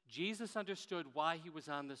 Jesus understood why he was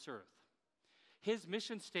on this earth. His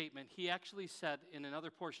mission statement, he actually said in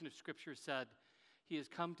another portion of Scripture, said, he has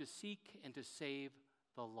come to seek and to save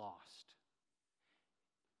the lost.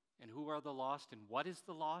 And who are the lost and what is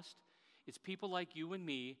the lost? It's people like you and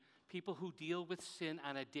me, people who deal with sin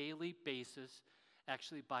on a daily basis,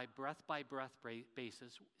 actually by breath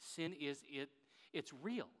basis. Sin is it's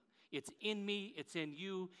real. It's in me, it's in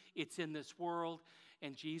you, it's in this world,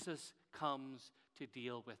 and Jesus comes to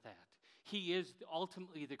deal with that. He is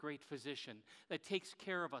ultimately the great physician that takes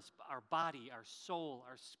care of us, our body, our soul,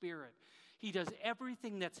 our spirit. He does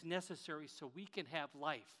everything that's necessary so we can have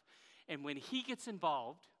life. And when he gets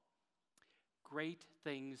involved, great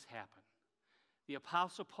things happen. The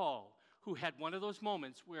Apostle Paul, who had one of those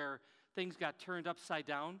moments where things got turned upside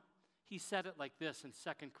down, he said it like this in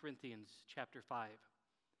 2 Corinthians chapter 5.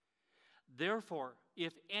 Therefore,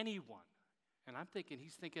 if anyone, and I'm thinking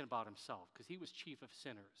he's thinking about himself because he was chief of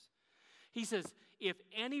sinners. He says, if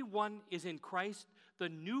anyone is in Christ, the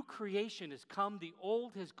new creation has come, the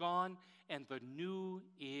old has gone, and the new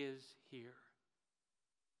is here.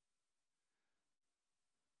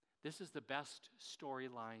 This is the best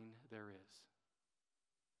storyline there is.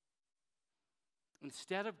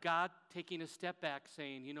 Instead of God taking a step back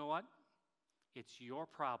saying, you know what? It's your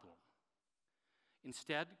problem.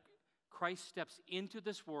 Instead, Christ steps into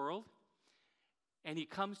this world and he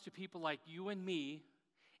comes to people like you and me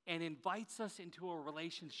and invites us into a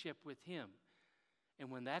relationship with him.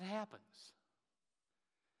 And when that happens,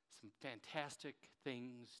 some fantastic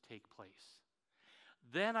things take place.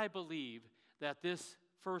 Then I believe that this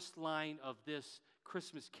first line of this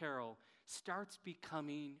Christmas carol starts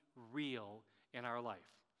becoming real in our life.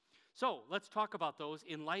 So let's talk about those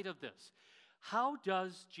in light of this. How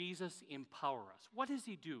does Jesus empower us? What does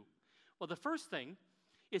he do? Well, the first thing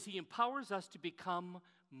is he empowers us to become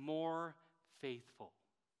more faithful.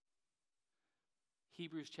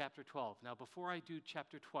 Hebrews chapter 12. Now, before I do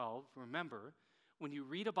chapter 12, remember, when you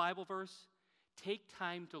read a Bible verse, take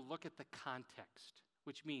time to look at the context,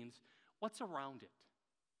 which means what's around it?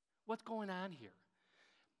 What's going on here?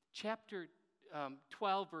 Chapter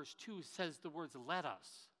 12, verse 2 says the words, let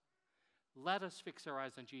us. Let us fix our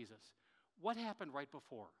eyes on Jesus. What happened right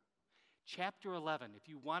before? Chapter 11, if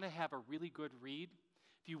you want to have a really good read,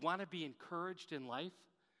 if you want to be encouraged in life,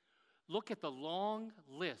 look at the long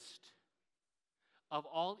list of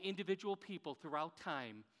all individual people throughout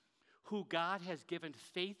time who God has given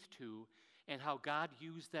faith to and how God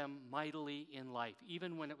used them mightily in life,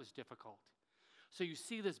 even when it was difficult. So you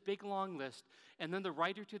see this big long list, and then the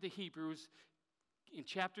writer to the Hebrews in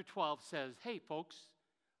chapter 12 says, hey folks,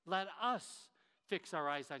 let us fix our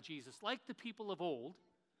eyes on Jesus, like the people of old,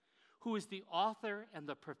 who is the author and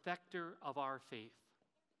the perfecter of our faith.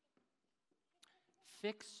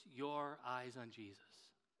 Fix your eyes on Jesus.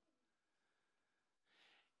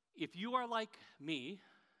 If you are like me,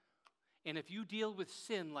 and if you deal with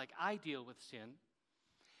sin like I deal with sin,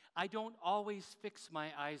 I don't always fix my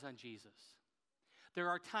eyes on Jesus. There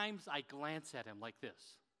are times I glance at him like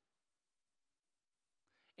this,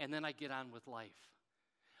 and then I get on with life.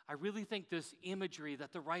 I really think this imagery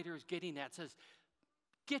that the writer is getting at says,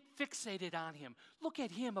 get fixated on him. Look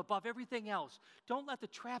at him above everything else. Don't let the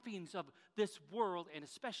trappings of this world, and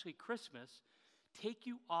especially Christmas, take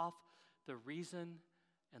you off the reason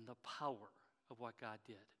and the power of what God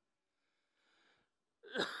did.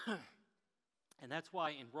 And that's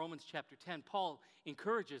why in Romans chapter 10, Paul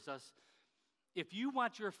encourages us, if you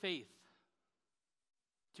want your faith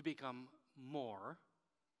to become more,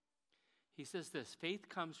 he says this, faith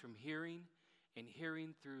comes from hearing, and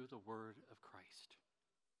hearing through the word of Christ.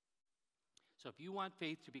 So if you want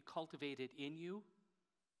faith to be cultivated in you,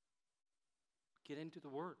 get into the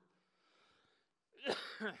word.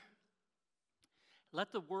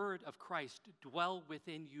 Let the word of Christ dwell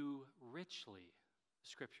within you richly, the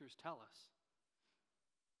scriptures tell us,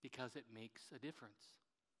 because it makes a difference.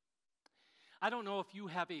 I don't know if you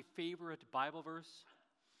have a favorite Bible verse.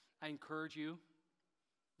 I encourage you,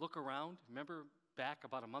 look around. Remember back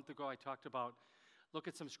about a month ago I talked about look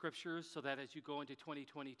at some scriptures so that as you go into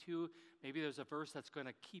 2022, maybe there's a verse that's going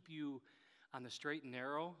to keep you on the straight and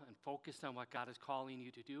narrow and focused on what God is calling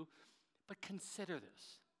you to do. But consider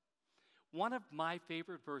this. One of my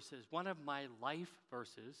favorite verses, one of my life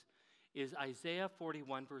verses, is Isaiah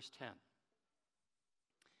 41, verse 10.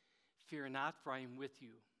 Fear not, for I am with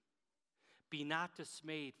you. Be not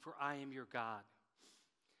dismayed, for I am your God.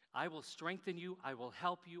 I will strengthen you, I will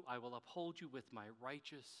help you, I will uphold you with my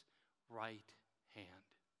righteous right hand.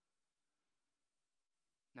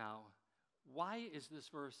 Now, why is this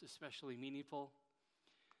verse especially meaningful?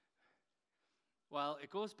 Well, it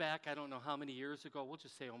goes back, I don't know how many years ago, we'll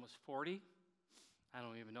just say almost 40. I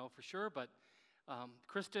don't even know for sure, but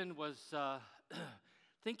Kristen was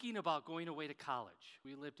thinking about going away to college.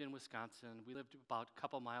 We lived in Wisconsin. We lived about a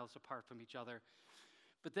couple miles apart from each other.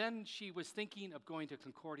 But then she was thinking of going to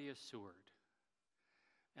Concordia Seward.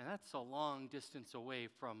 And that's a long distance away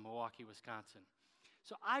from Milwaukee, Wisconsin.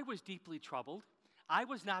 So I was deeply troubled. I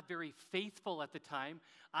was not very faithful at the time.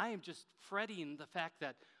 I am just fretting the fact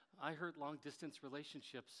that I heard long-distance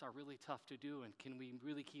relationships are really tough to do, and can we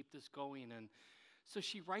really keep this going? And so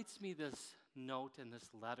she writes me this note and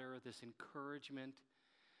this letter, this encouragement,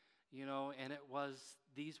 and it was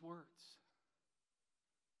these words.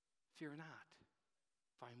 Fear not,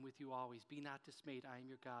 for I am with you always. Be not dismayed, I am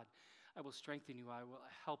your God. I will strengthen you, I will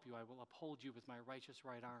help you, I will uphold you with my righteous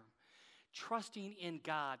right arm. Trusting in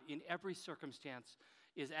God in every circumstance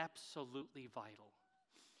is absolutely vital.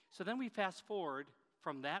 So then we fast forward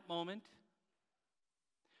from that moment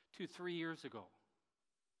to 3 years ago.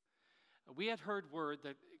 We had heard word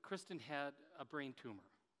that Kristen had a brain tumor.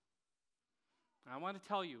 I want to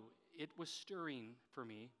tell you, it was stirring for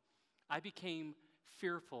me. I became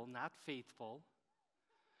fearful, not faithful.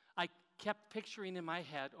 I kept picturing in my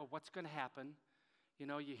head, what's going to happen?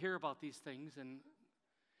 You hear about these things.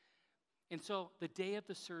 And so the day of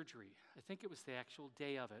the surgery, I think it was the actual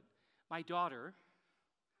day of it, my daughter,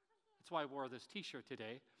 that's why I wore this t-shirt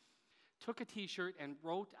today, took a t-shirt and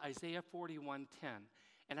wrote Isaiah 41:10.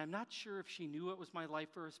 And I'm not sure if she knew it was my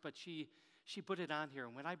life verse, but she put it on here.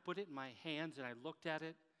 And when I put it in my hands and I looked at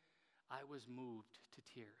it, I was moved to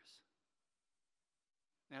tears.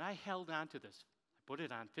 And I held on to this. I put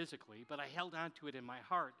it on physically, but I held on to it in my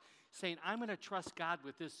heart, saying, I'm going to trust God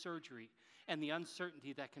with this surgery and the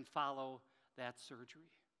uncertainty that can follow that surgery.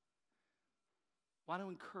 I want to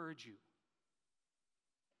encourage you.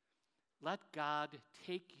 Let God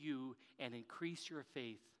take you and increase your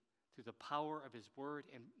faith through the power of his word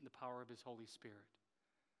and the power of his Holy Spirit.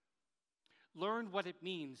 Learn what it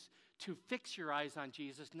means to fix your eyes on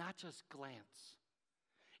Jesus, not just glance.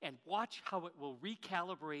 And watch how it will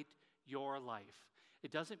recalibrate your life.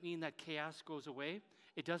 It doesn't mean that chaos goes away.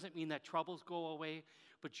 It doesn't mean that troubles go away.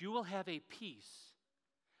 But you will have a peace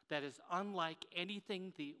that is unlike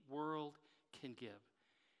anything the world can give.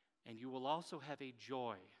 And you will also have a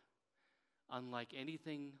joy unlike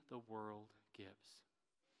anything the world gives.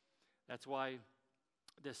 That's why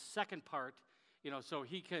the second part, so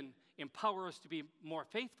he can empower us to be more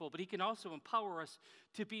faithful, but he can also empower us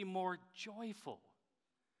to be more joyful.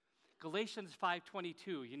 Galatians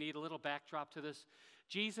 5:22, you need a little backdrop to this.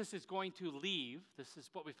 Jesus is going to leave. This is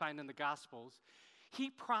what we find in the Gospels. He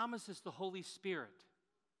promises the Holy Spirit.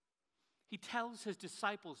 He tells his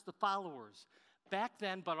disciples, the followers, back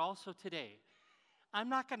then, but also today, I'm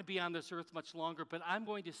not going to be on this earth much longer, but I'm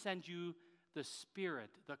going to send you the Spirit,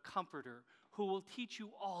 the Comforter, who will teach you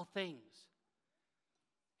all things.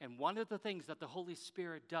 And one of the things that the Holy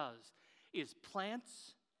Spirit does is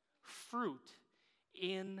plants fruit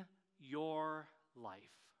in your life.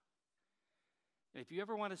 And if you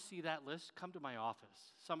ever want to see that list, come to my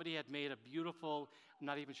office. Somebody had made a beautiful, I'm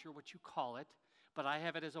not even sure what you call it, but I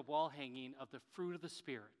have it as a wall hanging of the fruit of the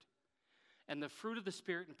Spirit. And the fruit of the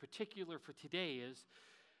Spirit in particular for today is,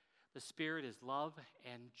 the Spirit is love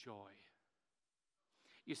and joy.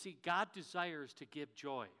 You see, God desires to give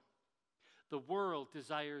joy. The world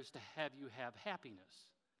desires to have you have happiness.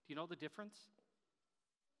 Do you know the difference?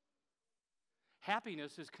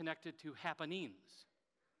 Happiness is connected to happenings.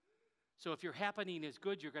 So if your happening is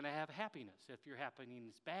good, you're going to have happiness. If your happening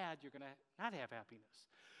is bad, you're going to not have happiness.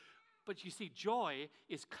 But you see, joy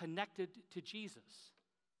is connected to Jesus.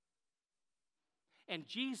 And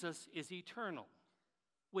Jesus is eternal,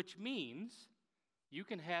 which means you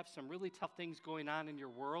can have some really tough things going on in your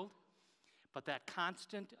world, but that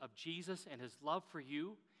constant of Jesus and his love for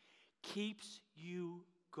you keeps you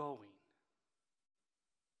going.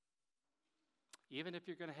 Even if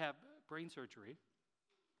you're going to have brain surgery,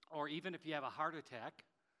 or even if you have a heart attack,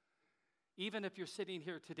 even if you're sitting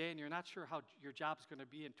here today and you're not sure how your job's going to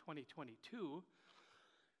be in 2022,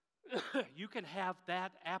 you can have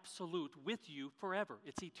that absolute with you forever.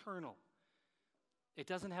 It's eternal. It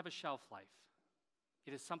doesn't have a shelf life.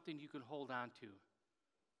 It is something you can hold on to.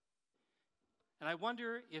 And I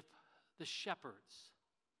wonder if the shepherds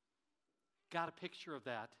got a picture of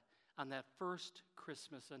that on that first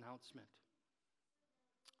Christmas announcement.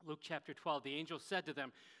 Luke chapter 12, the angel said to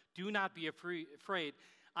them, "Do not be afraid.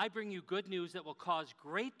 I bring you good news that will cause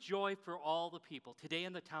great joy for all the people. Today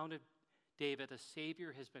in the town of David, a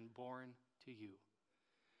Savior has been born to you."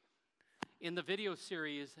 In the video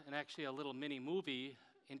series, and actually a little mini movie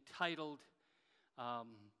entitled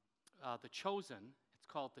The Chosen, it's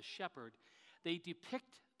called The Shepherd, they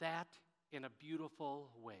depict that in a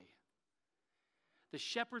beautiful way. The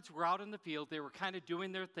shepherds were out in the field. They were kind of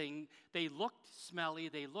doing their thing. They looked smelly.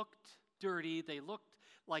 They looked dirty. They looked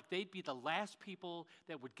like they'd be the last people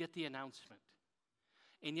that would get the announcement.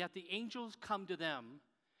 And yet the angels come to them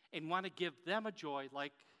and want to give them a joy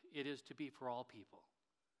like it is to be for all people.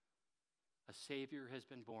 A Savior has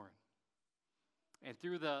been born. And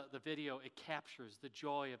through the video, it captures the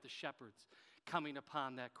joy of the shepherds coming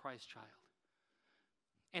upon that Christ child.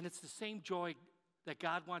 And it's the same joy that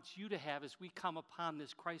God wants you to have as we come upon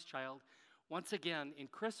this Christ child once again in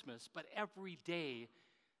Christmas, but every day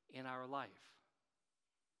in our life.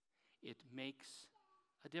 It makes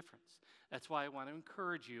a difference. That's why I want to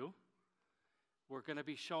encourage you. We're going to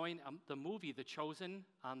be showing the movie The Chosen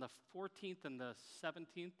on the 14th and the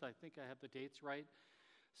 17th. I think I have the dates right.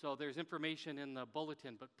 So there's information in the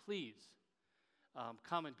bulletin, but please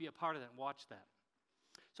come and be a part of that and watch that.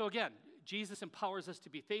 So again, Jesus empowers us to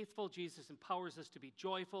be faithful. Jesus empowers us to be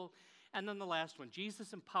joyful. And then the last one,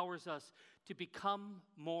 Jesus empowers us to become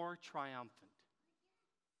more triumphant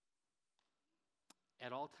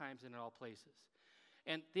at all times and in all places.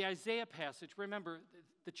 And the Isaiah passage, remember,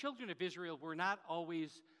 the children of Israel were not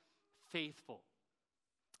always faithful.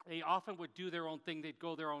 They often would do their own thing. They'd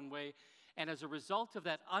go their own way. And as a result of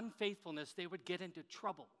that unfaithfulness, they would get into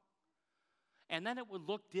trouble. And then it would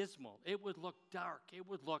look dismal. It would look dark. It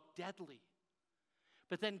would look deadly.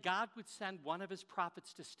 But then God would send one of his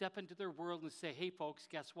prophets to step into their world and say, "Hey, folks,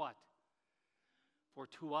 guess what? For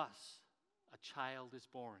to us a child is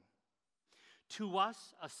born. To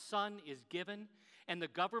us a son is given, and the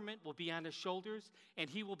government will be on his shoulders, and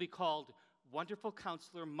he will be called Wonderful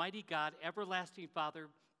Counselor, Mighty God, Everlasting Father,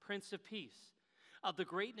 Prince of Peace. Of the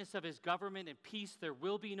greatness of his government and peace there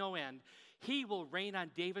will be no end. He will reign on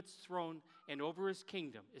David's throne and over his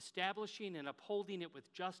kingdom, establishing and upholding it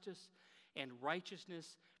with justice and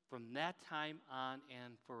righteousness from that time on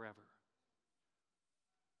and forever."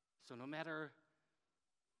 So no matter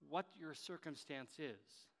what your circumstance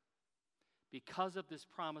is, because of this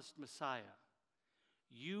promised Messiah,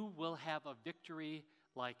 you will have a victory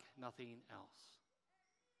like nothing else.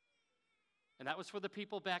 And that was for the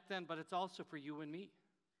people back then, but it's also for you and me.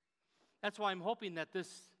 That's why I'm hoping that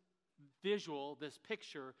this visual, this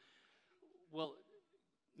picture, will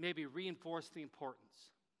maybe reinforce the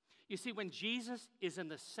importance. You see, when Jesus is in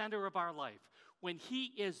the center of our life, when he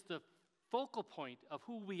is the focal point of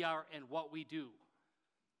who we are and what we do,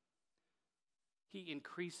 he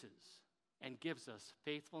increases and gives us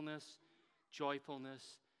faithfulness,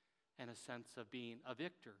 joyfulness, and a sense of being a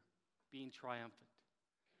victor, being triumphant.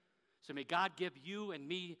 So may God give you and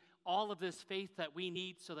me all of this faith that we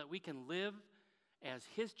need so that we can live as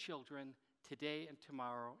his children today and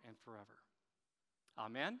tomorrow and forever.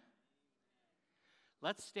 Amen?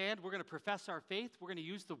 Let's stand. We're going to profess our faith. We're going to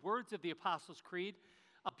use the words of the Apostles' Creed,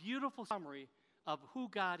 a beautiful summary of who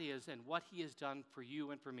God is and what he has done for you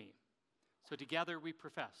and for me. So together we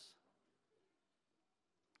profess.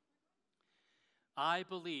 I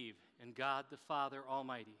believe in God the Father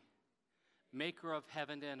Almighty, maker of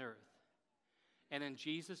heaven and earth, and in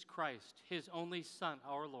Jesus Christ, his only Son,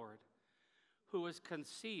 our Lord, who was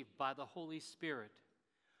conceived by the Holy Spirit,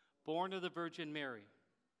 born of the Virgin Mary,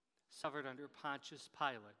 suffered under Pontius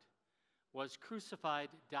Pilate, was crucified,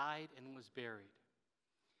 died, and was buried.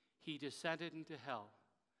 He descended into hell.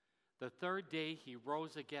 The third day he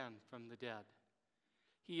rose again from the dead.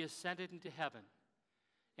 He ascended into heaven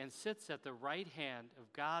and sits at the right hand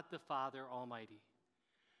of God the Father Almighty.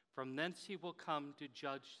 From thence he will come to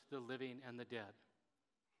judge the living and the dead.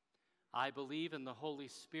 I believe in the Holy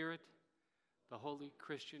Spirit, the holy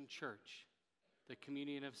Christian church, the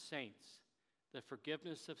communion of saints, the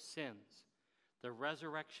forgiveness of sins, the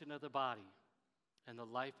resurrection of the body, and the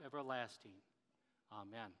life everlasting.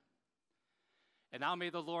 Amen. And now may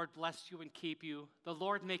the Lord bless you and keep you. The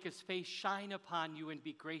Lord make his face shine upon you and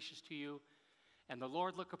be gracious to you. And the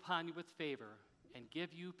Lord look upon you with favor and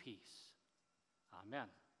give you peace. Amen.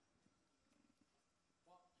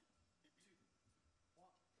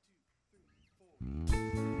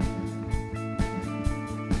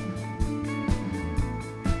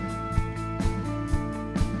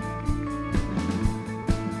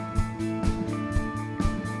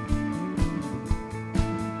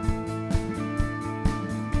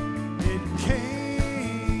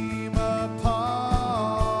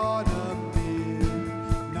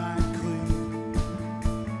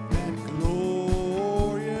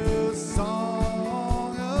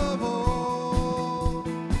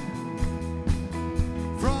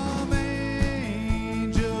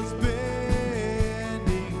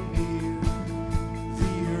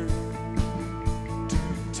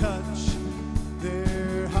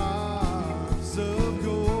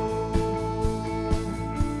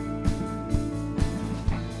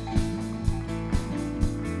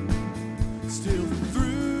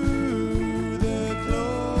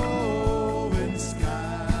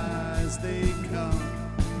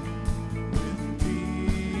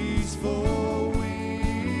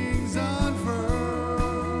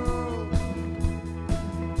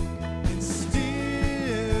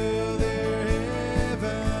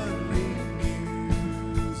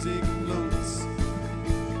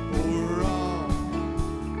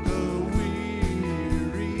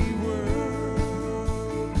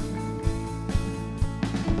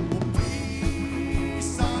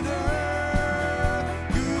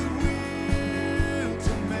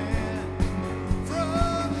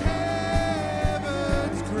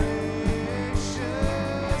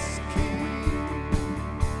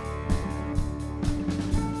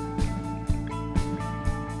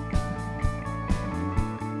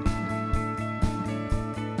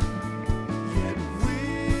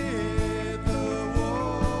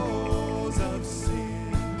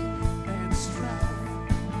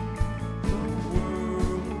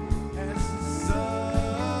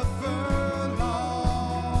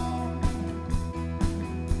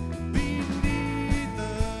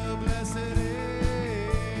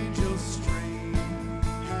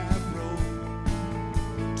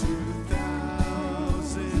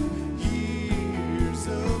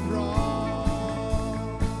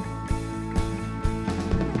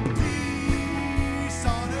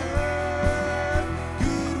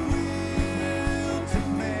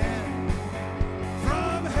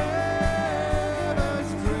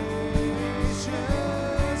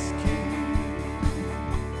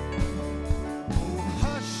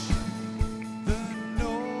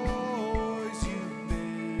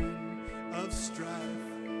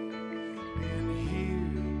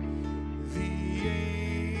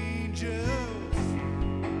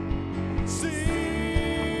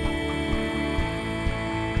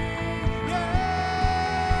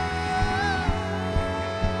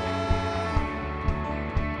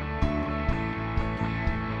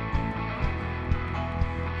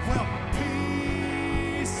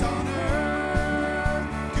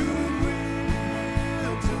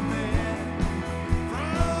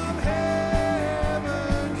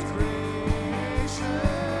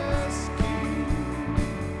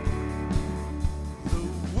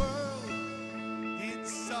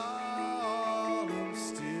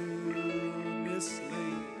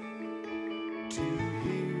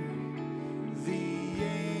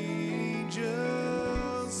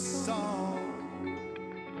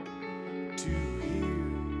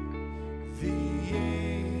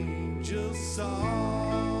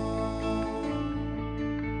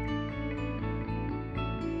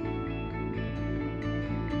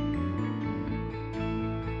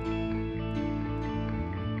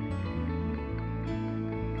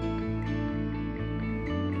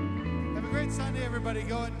 Sunday, everybody.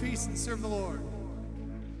 Go in peace and serve the Lord.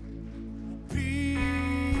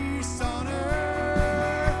 Peace on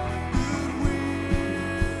earth,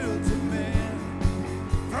 goodwill to men,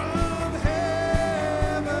 from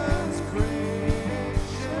heaven's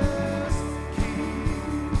gracious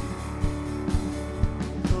King.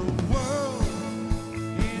 The world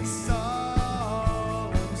in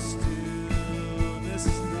solemn stillness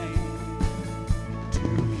lay to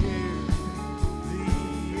hear the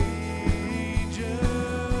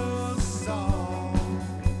angels' song,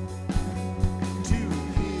 to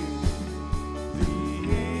hear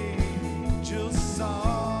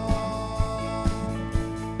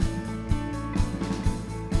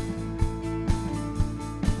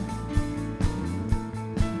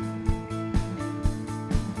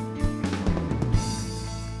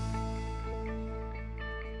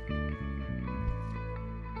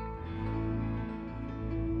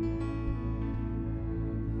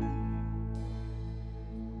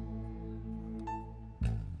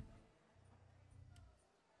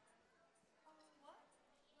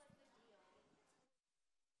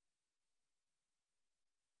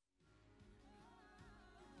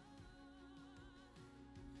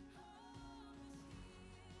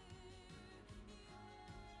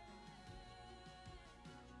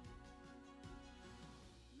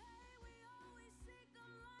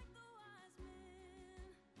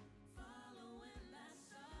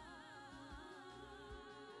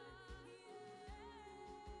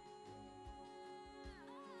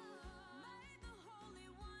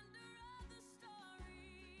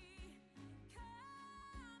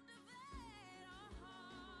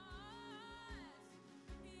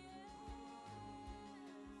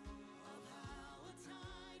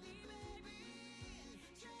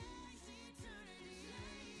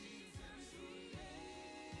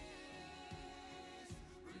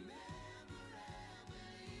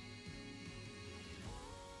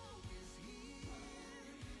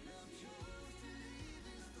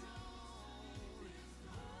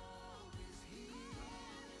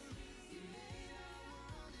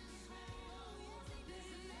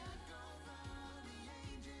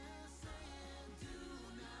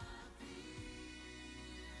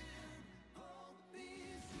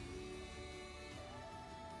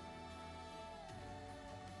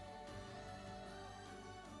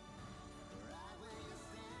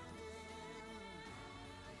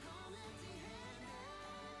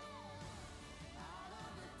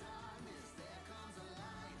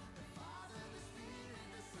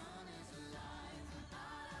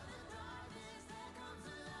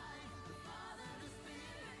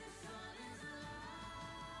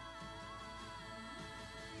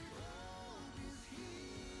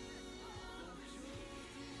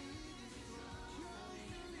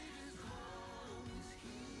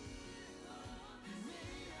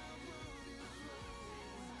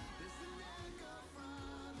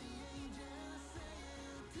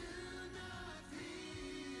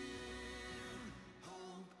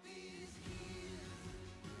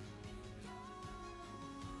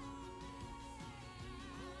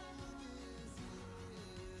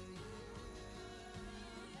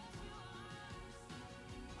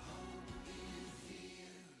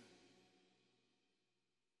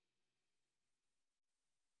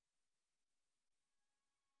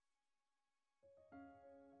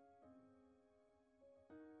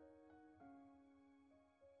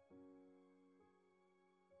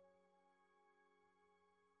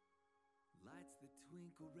that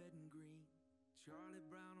twinkle red and green, Charlie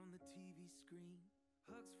Brown on the TV screen,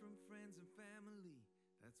 hugs from friends and family,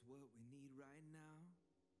 that's what we need right now.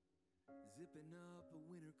 Zipping up a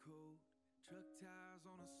winter coat, truck tires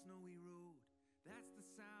on a snowy road, that's the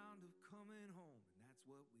sound of coming home, and that's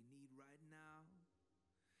what we need right now.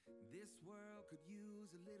 This world could use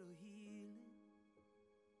a little healing,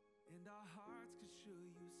 and our hearts could sure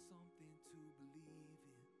use something to believe in.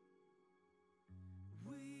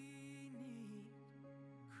 We